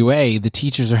at UA, the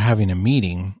teachers are having a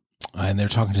meeting and they're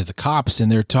talking to the cops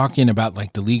and they're talking about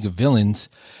like the League of Villains.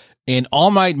 And All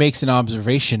Might makes an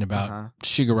observation about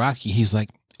Shigaraki. He's like,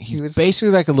 He's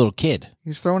basically like a little kid. He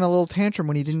was throwing a little tantrum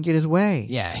when he didn't get his way.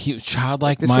 Yeah, he was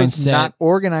childlike this mindset. Was not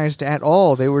organized at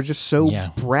all. They were just so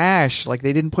brash. Like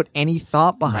they didn't put any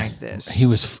thought behind this. He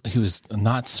was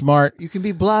not smart. You can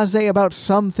be blasé about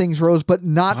some things, Rose, but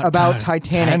not about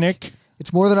Titanic.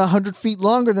 It's more than 100 feet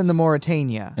longer than the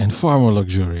Mauritania. And far more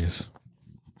luxurious.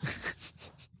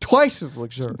 Twice as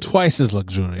luxurious. Twice as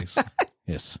luxurious.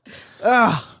 Yes.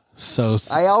 Ugh. So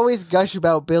I always gush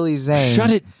about Billy Zane. Shut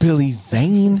it, Billy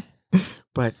Zane.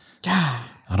 But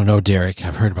I don't know, Derek.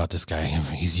 I've heard about this guy.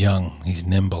 He's young. He's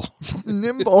nimble.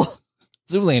 Nimble.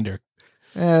 Zoolander.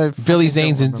 Billy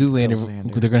Zane's in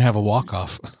Zoolander. They're going to have a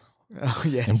walk-off. Oh,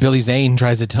 yes. And Billy Zane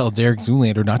tries to tell Derek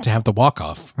Zoolander not to have the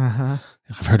walk-off. Uh-huh.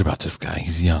 I've heard about this guy.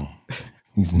 He's young.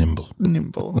 He's nimble.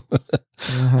 Nimble.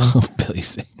 Uh-huh. Billy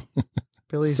Zane.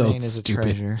 Billy Zane is stupid.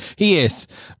 A treasure. He is.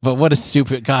 But what a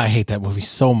stupid guy. I hate that movie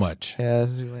so much. Yeah,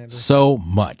 Zoolander. So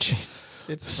much.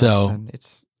 It's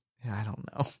I don't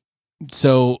know.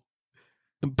 So,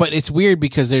 but it's weird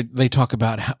because they talk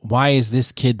about why is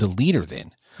this kid the leader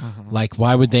then? Uh-huh. Like,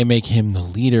 why would they make him the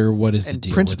leader? What is the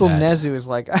deal Principal with that? Nezu is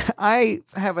like, I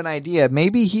have an idea.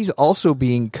 Maybe he's also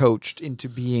being coached into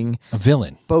being a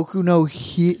villain. Boku no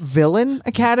Villain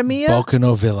Academia? Boku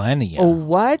no Villania. Oh,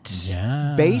 what?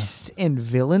 Yeah. Based and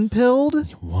villain pilled?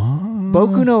 What?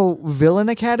 Boku no Villain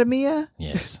Academia?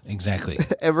 Yes, exactly.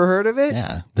 Ever heard of it?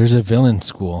 Yeah. There's a villain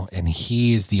school, and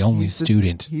he is the only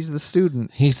student. He's the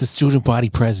student. He's the student body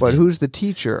president. But who's the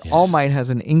teacher? Yes. All Might has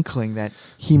an inkling that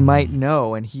he might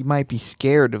know, and he might be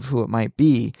scared of who it might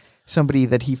be. Somebody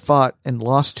that he fought and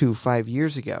lost to 5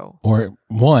 years ago. Or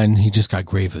one, he just got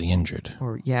gravely injured.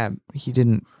 Or, he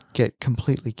didn't get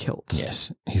completely killed.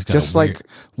 Yes. He's got just a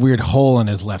weird hole in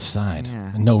his left side.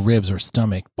 Yeah. And no ribs or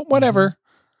stomach. But whatever.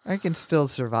 I can still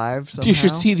survive somehow. You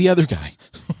should see the other guy.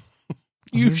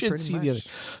 You should see the other.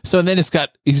 So then it's got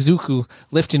Izuku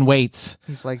lifting weights.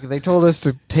 He's like, they told us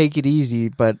to take it easy,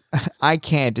 but I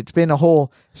can't. It's been a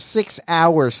whole 6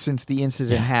 hours since the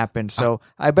incident happened, so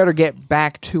I better get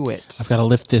back to it. I've got to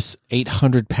lift this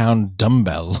 800-pound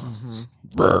dumbbell. Mm-hmm.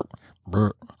 Brr,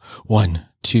 brr. 1,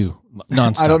 2,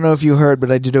 nonstop. I don't know if you heard,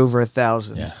 but I did over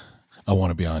 1,000. Yeah. I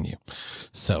want to be on you.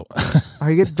 So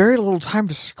I get very little time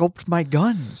to sculpt my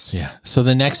guns. Yeah. So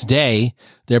the next day,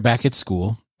 they're back at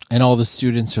school. And all the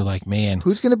students are like, man.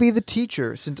 Who's going to be the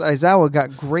teacher since Aizawa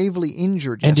got gravely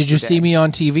injured yesterday? And did you see me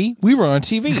on TV? We were on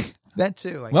TV. That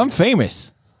too. I'm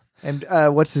famous. And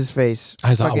what's his face?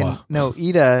 Aizawa.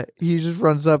 Ida. He just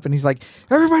runs up and he's like,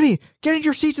 everybody, get in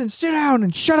your seats and sit down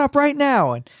and shut up right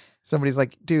now. And somebody's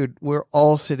like, dude, we're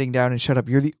all sitting down and shut up.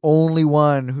 You're the only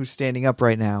one who's standing up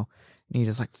right now. And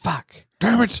Ida's like, fuck.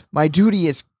 Damn it. My duty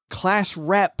is class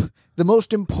rep. The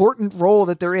most important role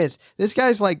that there is. This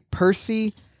guy's like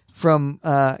Percy from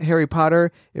Harry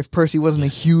Potter if Percy wasn't a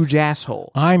huge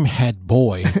asshole. I'm head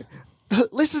boy.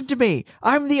 Listen to me.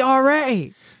 I'm the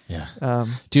RA. Yeah.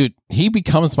 Dude, he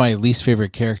becomes my least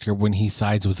favorite character when he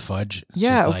sides with Fudge. It's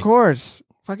of course.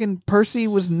 Fucking Percy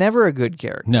was never a good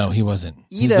character. No, he wasn't.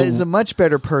 Ida is a much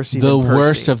better Percy than Percy. The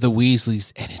worst of the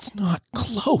Weasleys, and it's not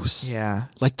close. Yeah.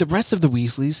 Like the rest of the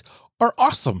Weasleys are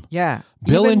awesome. Yeah.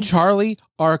 Bill and Charlie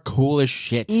are cool as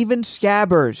shit. Even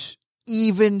Scabbers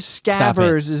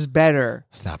is better.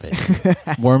 Stop it.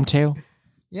 Wormtail?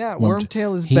 Yeah,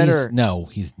 Wormtail is better. No,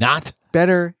 he's not.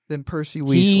 Better than Percy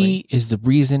Weasley. He is the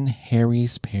reason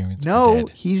Harry's parents were dead.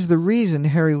 He's the reason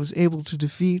Harry was able to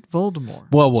defeat Voldemort.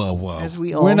 Whoa. As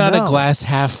we all We're not know. A glass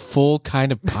half full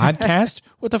kind of podcast.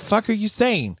 What the fuck are you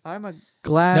saying? I'm a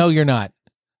glass. No, you're not.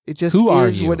 It just Who are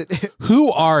is you? what it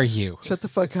Who are you? Shut the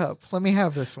fuck up. Let me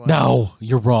have this one. No,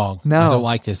 you're wrong. No. I don't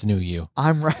like this new you.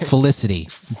 I'm right. Felicity.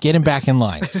 Get him back in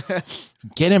line.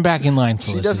 Get him back in line,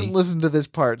 Felicity. She doesn't listen to this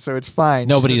part, so it's fine.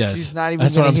 Nobody does. She's not even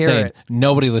That's what I'm hear saying. it.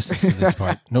 Nobody listens to this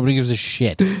part. Nobody gives a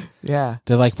shit. Yeah.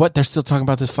 They're like, what? They're still talking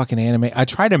about this fucking anime. I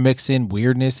try to mix in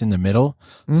weirdness in the middle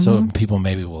so people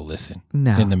maybe will listen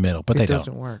in the middle, but they don't. It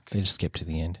doesn't work. They just skip to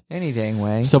the end. Any dang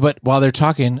way. So, but while they're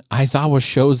talking, Aizawa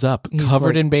shows up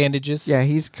covered in bandages. Yeah,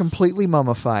 he's completely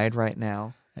mummified right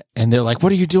now. And they're like,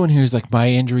 what are you doing here? He's like, my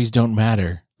injuries don't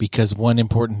matter because one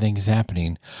important thing is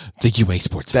happening. The UA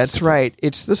Sports Festival. That's right.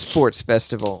 It's the sports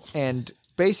festival. And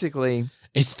basically...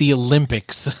 It's the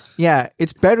Olympics. Yeah,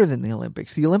 it's better than the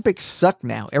Olympics. The Olympics suck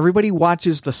now. Everybody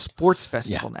watches the sports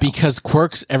festival now. Because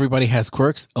quirks, everybody has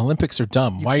quirks. Olympics are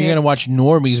dumb. Why are you going to watch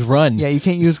normies run? Yeah, you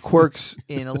can't use quirks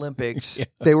in Olympics. Yeah.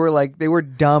 They were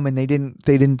dumb and they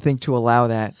didn't think to allow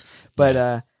that.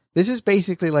 But this is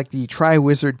basically like the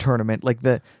Tri-Wizard tournament, like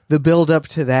the build up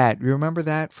to that. You remember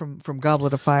that from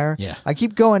Goblet of Fire? Yeah. I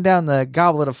keep going down the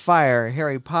Goblet of Fire,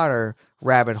 Harry Potter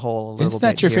rabbit hole a little bit. Isn't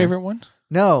that your favorite one?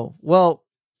 No. Well,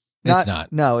 It's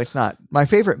not. No, it's not. My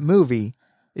favorite movie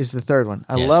is the third one.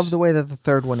 I love the way that the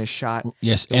third one is shot.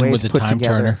 Yes, and with the time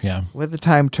turner. Yeah. With the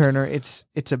time turner, it's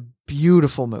a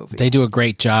beautiful movie. They do a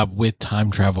great job with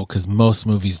time travel because most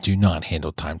movies do not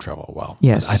handle time travel well.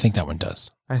 Yes. But I think that one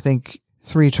does. I think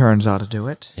 3 Turns ought to do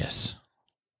it. Yes.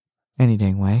 Any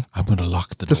dang way. I'm going to lock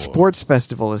the door. The sports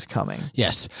festival is coming.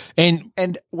 Yes. And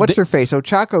what's her face?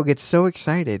 Ochaco gets so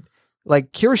excited.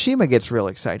 Like, Kirishima gets real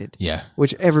excited. Yeah.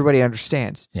 Which everybody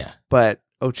understands. Yeah. But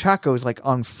Ochaco is like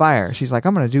on fire. She's like,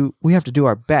 we have to do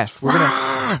our best.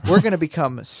 We're gonna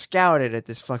become scouted at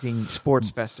this fucking sports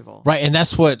festival. Right. And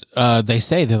that's what they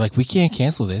say. They're like, we can't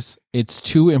cancel this. It's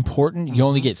too important. You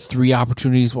only get 3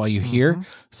 opportunities while you're here.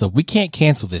 So we can't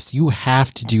cancel this. You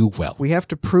have to do well. We have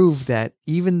to prove that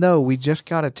even though we just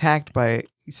got attacked by a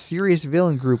serious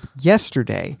villain group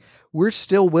yesterday, we're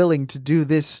still willing to do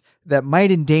this that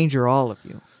might endanger all of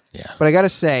you. Yeah. But I gotta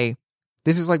say,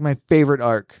 this is like my favorite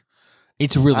arc.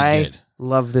 It's really good. I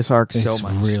love this arc so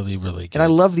much. It's really, really good. And I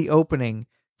love the opening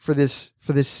for this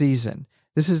season.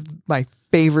 This is my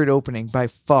favorite opening by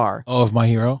far. Oh, of My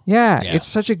Hero? Yeah, it's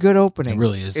such a good opening. It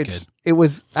really is good. It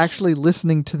was actually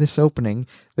listening to this opening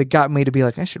that got me to be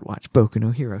like, I should watch Boku no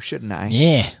Hero, shouldn't I?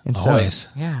 Yeah, and always. So,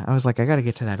 yeah, I was like, I got to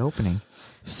get to that opening.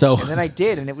 So, and then I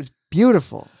did, and it was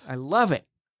beautiful. I love it.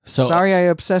 So sorry I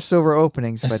obsess over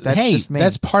openings, but that's just me.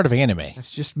 That's part of anime. That's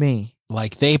just me.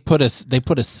 Like they put a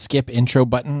skip intro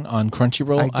button on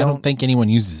Crunchyroll. I don't think anyone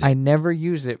uses it. I never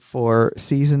use it for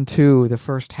season 2, the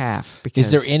first half. Because,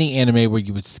 is there any anime where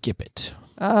you would skip it?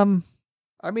 I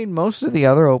mean, most of the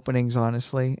other openings,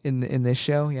 honestly, in this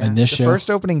show. Yeah, in this show, the first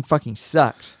opening fucking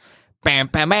sucks. Bam,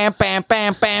 bam, bam, bam,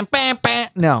 bam, bam, bam, bam.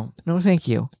 No, thank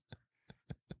you.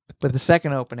 But the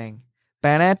second opening.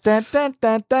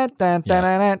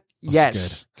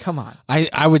 Yes, come on.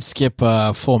 I would skip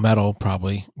Full Metal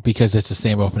probably because it's the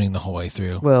same opening the whole way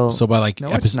through. Well, so by like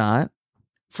it's not.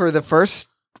 For the first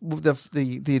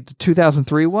the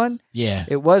 2003 one, yeah,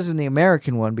 it was in the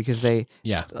American one because they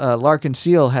Lark and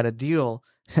Seal had a deal.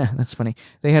 That's funny.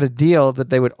 They had a deal that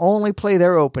they would only play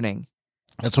their opening.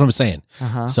 That's what I'm saying.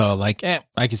 So like,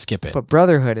 I could skip it. But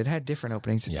Brotherhood, it had different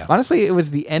openings. Yeah. Honestly, it was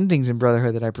the endings in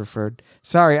Brotherhood that I preferred.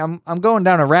 Sorry, I'm going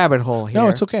down a rabbit hole here. No,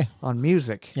 it's okay. On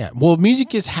music. Yeah. Well,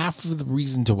 music is half of the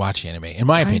reason to watch anime, in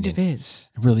my opinion. It is.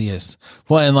 It really is.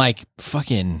 Well, and like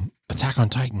fucking Attack on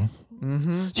Titan.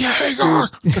 Mm-hmm. Yeah,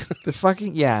 the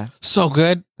fucking so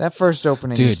good. That first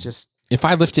opening is just. If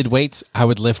I lifted weights, I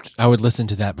would listen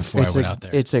to that before I went out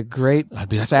there. It's a great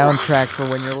soundtrack for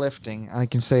when you're lifting. I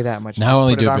can say that much. Now I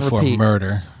only do it before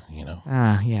murder, you know.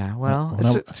 Yeah. Well,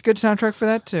 it's a good soundtrack for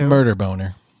that too. Murder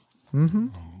boner. Mm-hmm.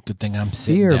 Good thing I'm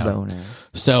sitting Fear down. boner.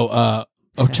 So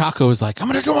Ochaco is like, I'm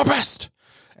going to do my best.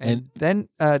 And then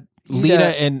Ida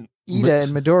and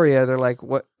Midoriya, they're like,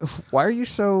 "What? Why are you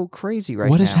so crazy right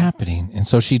now? What is happening?" And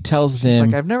so she tells them,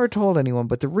 like, "I've never told anyone,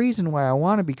 but the reason why I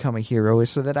want to become a hero is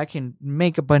so that I can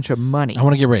make a bunch of money. I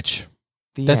want to get rich.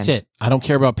 That's it. I don't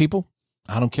care about people.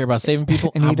 I don't care about saving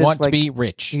people. I want to be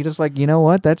rich." He just like, you know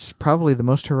what? That's probably the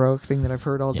most heroic thing that I've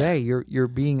heard all day. You're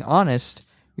being honest.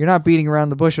 You're not beating around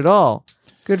the bush at all.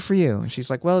 Good for you. And she's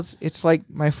like, well, it's like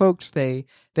my folks. They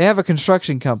have a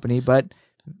construction company, but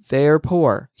they're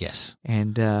poor. Yes.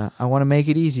 And I want to make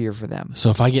it easier for them.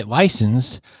 So if I get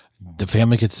licensed, the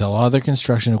family could sell all their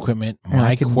construction equipment.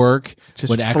 My work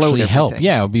would actually help.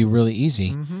 Yeah, it would be really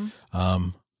easy. Mm-hmm.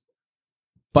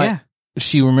 But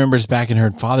she remembers back in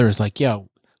her father is like,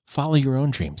 follow your own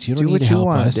dreams. You don't need to help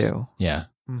us. Do. Yeah.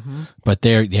 Mm-hmm. But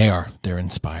they're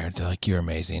inspired. They're like, you're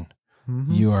amazing.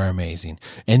 Mm-hmm. You are amazing.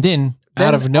 And then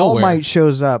out of nowhere, All Might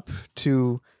shows up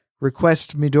to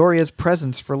request Midoriya's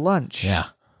presence for lunch. Yeah.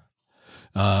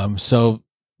 So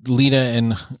Lita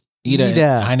and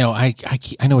Ida. I know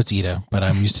it's Ida, but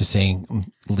I'm used to saying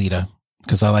Lita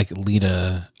because I like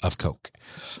Lita of Coke.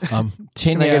 Tinya,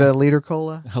 can I get a liter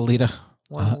cola? A Lita.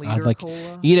 1 liter I'd like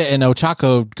cola. Ida and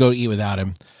Ochaco go to eat without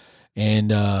him,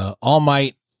 and All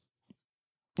Might.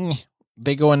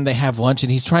 They go and they have lunch,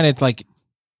 and he's trying to like.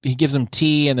 He gives them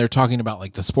tea, and they're talking about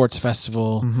like the sports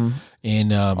festival. Mm-hmm.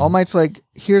 And All Might's like,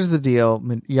 here's the deal,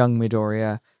 young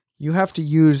Midoriya. You have to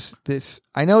use this.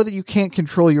 I know that you can't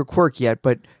control your quirk yet,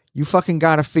 but you fucking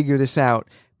got to figure this out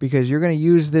because you're going to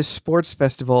use this sports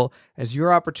festival as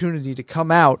your opportunity to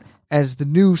come out as the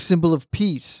new symbol of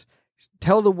peace.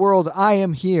 Tell the world I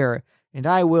am here, and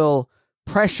I will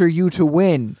pressure you to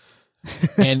win.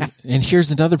 and here's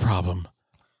another problem.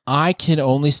 I can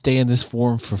only stay in this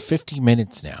form for 50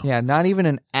 minutes now. Yeah, not even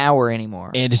an hour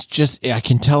anymore. And it's just, I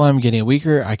can tell I'm getting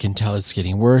weaker. I can tell it's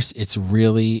getting worse. It's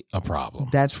really a problem.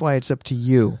 That's why it's up to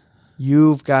you.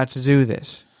 You've got to do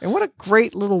this. And what a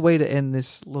great little way to end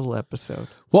this little episode.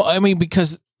 Well, I mean,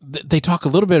 because they talk a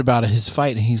little bit about his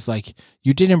fight, and he's like,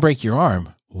 you didn't break your arm.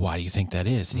 Why do you think that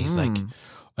is? And he's like,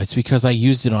 it's because I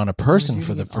used it on a person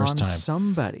for the first time.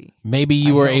 Somebody. Maybe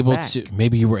you were able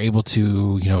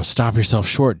to, stop yourself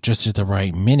short just at the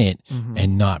right minute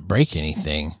and not break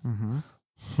anything.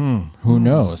 Who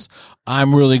knows?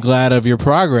 I'm really glad of your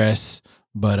progress,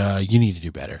 but you need to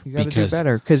do better. You got to do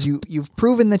better because you've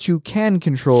proven that you can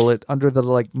control it under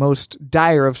the most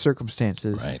dire of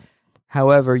circumstances. Right.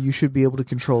 However, you should be able to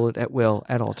control it at will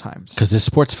at all times. Because this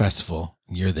sports festival,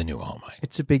 you're the new All Might.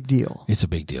 It's a big deal. It's a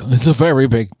big deal. It's a very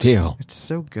big deal. It's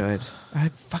so good. I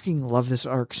fucking love this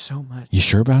arc so much. You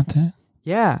sure about that?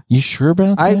 Yeah. You sure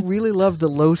about that? I really love the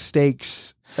low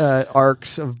stakes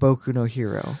arcs of Boku no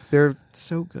Hero. They're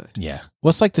so good. Yeah. Well,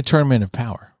 it's like the Tournament of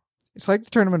Power. It's like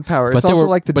the Tournament of Power. It's also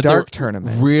like the Dark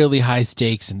Tournament. Really high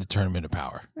stakes in the Tournament of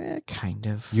Power. Kind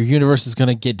of. Your universe is going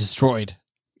to get destroyed.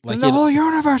 The whole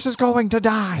universe is going to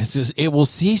die. It will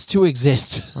cease to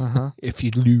exist if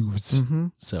you lose.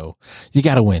 So you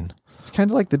got to win. It's kind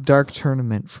of like the Dark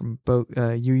Tournament from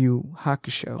Yu Yu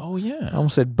Hakusho. Oh, yeah. I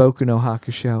almost said Boku no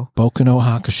Hakusho. Boku no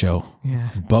Hakusho. Yeah.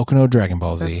 Boku no Dragon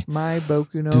Ball Z. That's my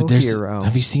Boku no Hero.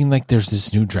 Have you seen there's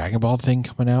this new Dragon Ball thing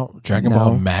coming out? Dragon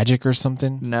Ball Magic or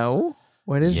something? No.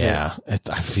 What is it? Yeah.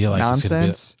 I feel like nonsense? It's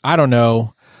going to be... I don't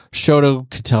know. Shoto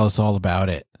could tell us all about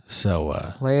it.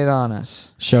 So lay it on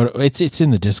us. Shoto, it's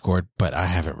in the Discord, but I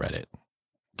haven't read it.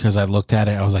 Because I looked at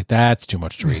it, I was like, that's too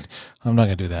much to read. I'm not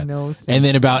going to do that. No. And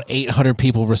then about 800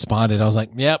 people responded. I was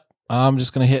like, yep, I'm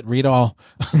just going to hit read all.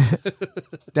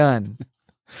 Done.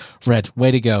 Read.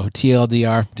 Way to go.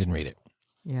 TLDR. Didn't read it.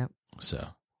 Yep. So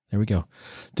there we go.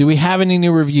 Do we have any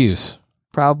new reviews?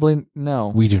 Probably no.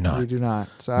 We do not. We do not.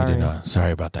 Sorry. We do not.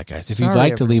 Sorry about that, guys. If you'd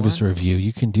like to leave us a review,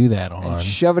 you can do that on... And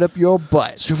shove it up your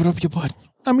butt. Shove it up your butt.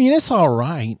 I mean, it's all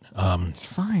right. It's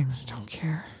fine. I don't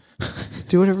care.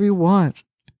 Do whatever you want.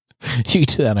 You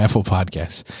can do that on Apple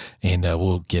Podcasts, and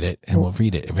we'll get it, and we'll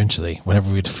read it eventually,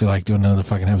 whenever we feel like doing another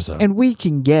fucking episode. And we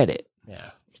can get it.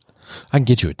 Yeah. I can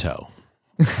get you a toe.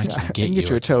 I can get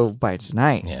you a toe by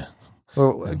tonight. Yeah.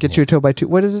 Or get you a toe by two.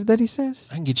 What is it that he says?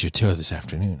 I can get you a toe this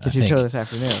afternoon. Get you a toe this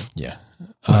afternoon. Yeah.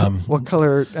 What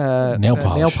color? Nail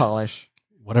polish. Nail polish.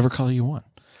 Whatever color you want.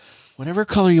 Whatever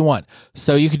color you want.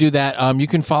 So you can do that. You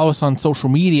can follow us on social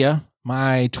media.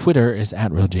 My Twitter is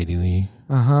 @RealJDLee.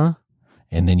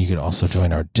 And then you can also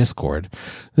join our Discord.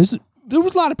 There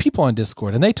was a lot of people on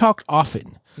Discord, and they talked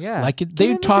often. Yeah. Like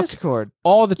they talk Discord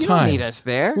all the you time. Don't need us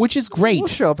there, which is great. We'll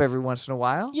show up every once in a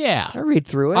while. Yeah. I read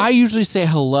through it. I usually say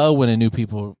hello when a new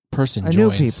person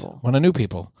joins. When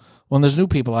there's new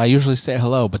people, I usually say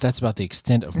hello, but that's about the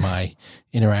extent of my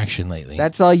interaction lately.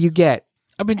 That's all you get.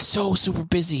 I've been so super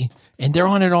busy, and they're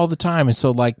on it all the time. And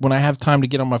so, when I have time to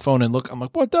get on my phone and look, I'm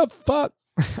like, what the fuck?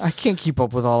 I can't keep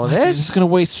up with all of this. It's going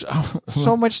to waste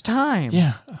so much time.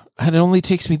 Yeah. And it only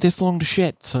takes me this long to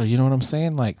shit. So, you know what I'm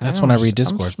saying? That's when I read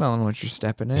Discord. I'm smelling what you're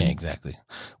stepping in. Yeah, exactly.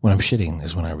 When I'm shitting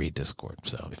is when I read Discord.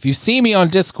 So, if you see me on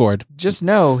Discord, just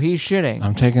know he's shitting.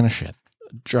 I'm taking a shit.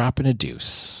 Dropping a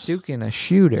deuce. Duking a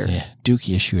shooter. Yeah,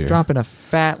 dookie a shooter. Dropping a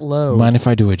fat load. Mind if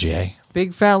I do a J?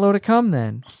 Big fat load of cum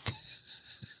then.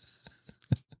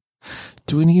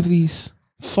 Do any of these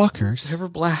fuckers ever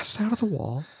blast out of the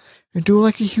wall and do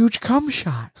like a huge cum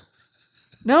shot?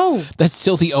 No. That's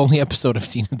still the only episode I've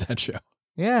seen of that show.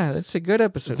 Yeah, that's a good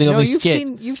episode. The only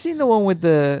skit. You've seen the one with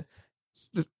the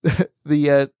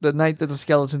night that the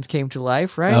skeletons came to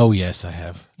life, right? Oh, yes, I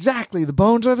have. Exactly. The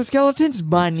bones are the skeletons'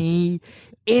 money.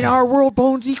 In our world,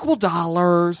 bones equal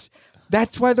dollars.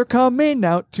 That's why they're coming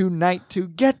out tonight to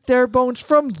get their bones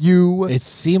from you. It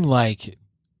seemed like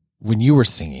when you were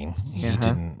singing, you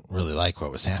didn't really like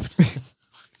what was happening.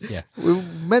 Yeah. We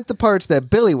meant the parts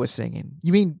that Billy was singing.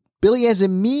 You mean Billy as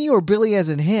in me or Billy as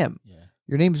in him? Yeah.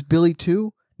 Your name's Billy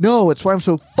too? No, it's why I'm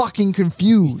so fucking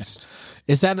confused.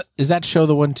 Yeah. Is that show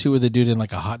the one too with the dude in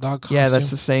like a hot dog costume? Yeah, that's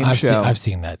the same show. I've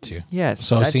seen that too. Yes.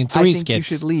 So I've seen 3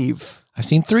 skits. You should leave. I've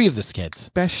seen 3 of the skits.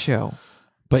 Best show.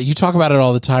 But you talk about it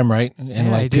all the time, right? And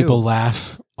yeah, people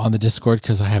laugh on the Discord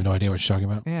because I have no idea what you're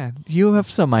talking about. Yeah, you have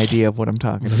some idea of what I'm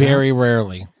talking about. Very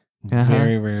rarely.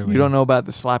 Very rarely. You don't know about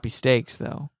the sloppy steaks,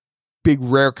 though. Big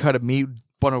rare cut of meat,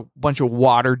 bunch of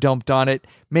water dumped on it.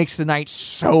 Makes the night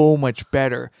so much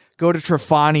better. Go to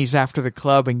Trefani's after the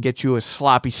club and get you a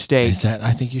sloppy steak. Is that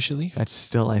I think you should leave? That's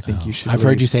still I think you should I've leave.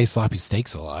 heard you say sloppy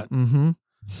steaks a lot. Mm-hmm.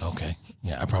 Okay.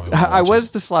 Yeah, I probably I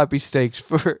was the sloppy steaks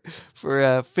for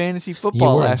fantasy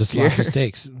football last year. Sloppy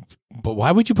steaks. But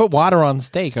why would you put water on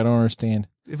steak? I don't understand.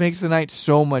 It makes the night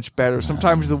so much better.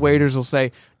 Sometimes the waiters will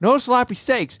say, no sloppy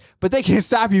steaks, but they can't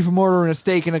stop you from ordering a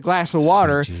steak and a glass of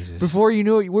water. Before you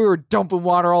knew it, we were dumping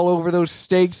water all over those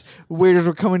steaks. The waiters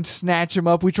would come and snatch them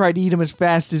up. We tried to eat them as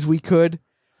fast as we could.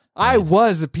 I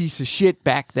was a piece of shit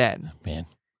back then. Man,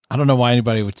 I don't know why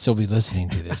anybody would still be listening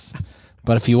to this.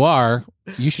 But if you are,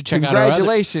 you should check out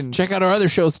our other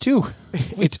shows too.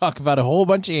 We talk about a whole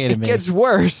bunch of anime. It gets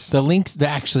worse. The links,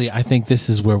 actually, I think this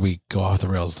is where we go off the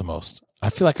rails the most. I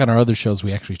feel like on our other shows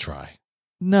we actually try.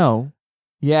 No.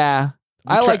 Yeah.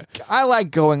 I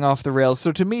like going off the rails.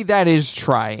 So to me that is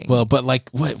trying. Well, but like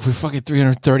what if we're fucking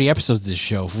 330 episodes of this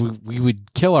show? We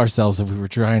would kill ourselves if we were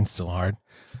trying so hard.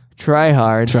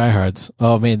 Tryhards.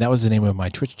 Oh man, that was the name of my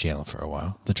Twitch channel for a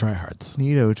while. The Tryhards.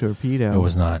 Nito Torpedo. It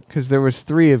was not. Because there was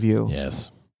 3 of you.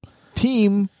 Yes.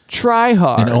 Team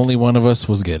Tryhard. And only one of us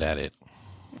was good at it.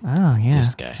 Oh yeah.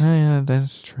 This guy. Oh yeah,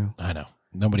 that's true. I know.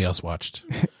 Nobody else watched.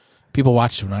 People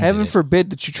watched when I Heaven did it. forbid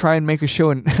that you try and make a show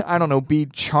and, I don't know, be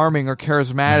charming or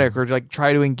charismatic or like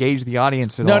try to engage the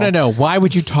audience at all. No. Why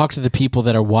would you talk to the people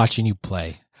that are watching you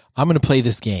play? I'm going to play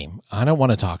this game. I don't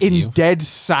want to talk to you. In dead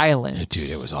silence.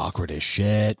 Dude, it was awkward as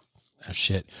shit.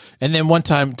 And then one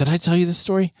time, did I tell you this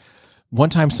story? One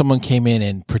time someone came in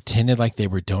and pretended like they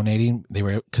were donating. They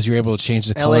were, because you were able to change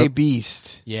the color. LA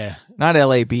Beast. Yeah. Not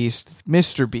LA Beast.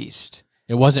 Mr. Beast.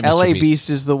 It wasn't Mr. LA Beast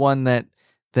is the one that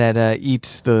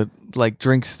eats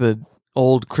drinks the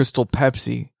old Crystal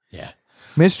Pepsi. Yeah.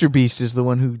 Mr. Beast is the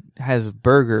one who has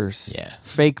burgers. Yeah.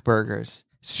 Fake burgers.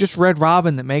 It's just Red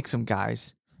Robin that makes them,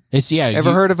 guys.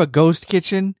 Ever heard of a ghost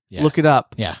kitchen? Yeah. Look it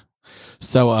up. Yeah.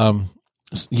 So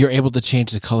you're able to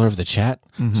change the color of the chat.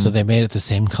 Mm-hmm. So they made it the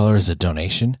same color as a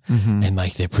donation. Mm-hmm. And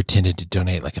like they pretended to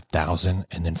donate like 1,000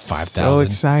 and then 5,000. So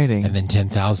exciting. And then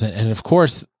 10,000. And of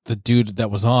course the dude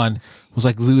that was on was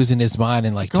like losing his mind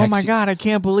and like oh my God, I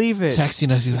can't believe it.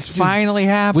 Texting us. He's like, finally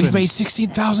happened. We've made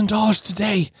 $16,000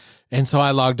 today. And so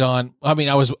I logged on. I mean,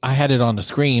 I had it on the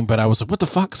screen, but I was like, what the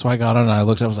fuck? So I got on and I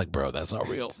looked, I was like, bro, that's not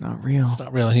real. It's not real. It's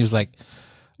not real. And he was like,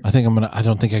 I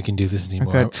don't think I can do this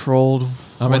anymore. I got trolled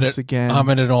again. I'm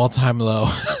at an all-time low.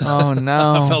 Oh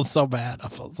no. I felt so bad.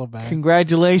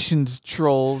 Congratulations,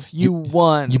 trolls. You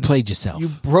won. You played yourself. You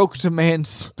broke the man's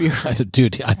spirit.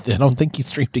 Dude, I don't think he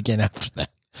streamed again after that.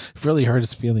 It really hurt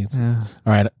his feelings. Yeah.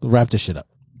 All right, wrap this shit up.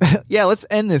 Yeah, let's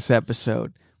end this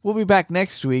episode. We'll be back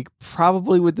next week,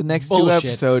 probably with the next 2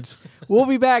 episodes. We'll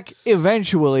be back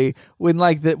eventually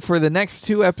for the next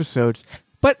 2 episodes.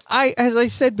 But as I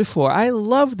said before, I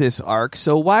love this arc,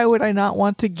 so why would I not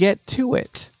want to get to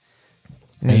it?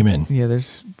 Amen.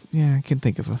 Yeah, I can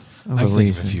think of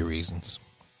a few reasons.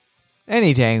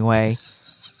 Any dang way.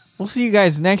 We'll see you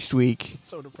guys next week. It's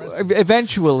so depressing.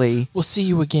 Eventually. We'll see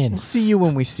you again. We'll see you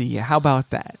when we see you. How about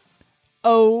that?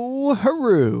 Oh,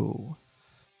 hooroo.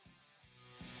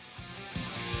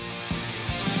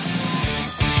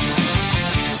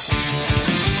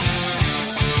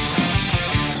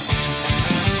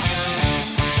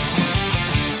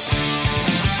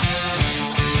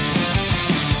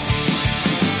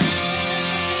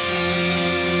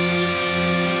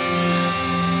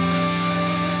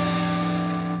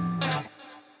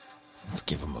 Let's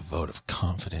give him a vote of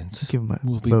confidence. Give him a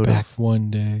we'll be back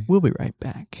one day. We'll be right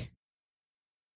back.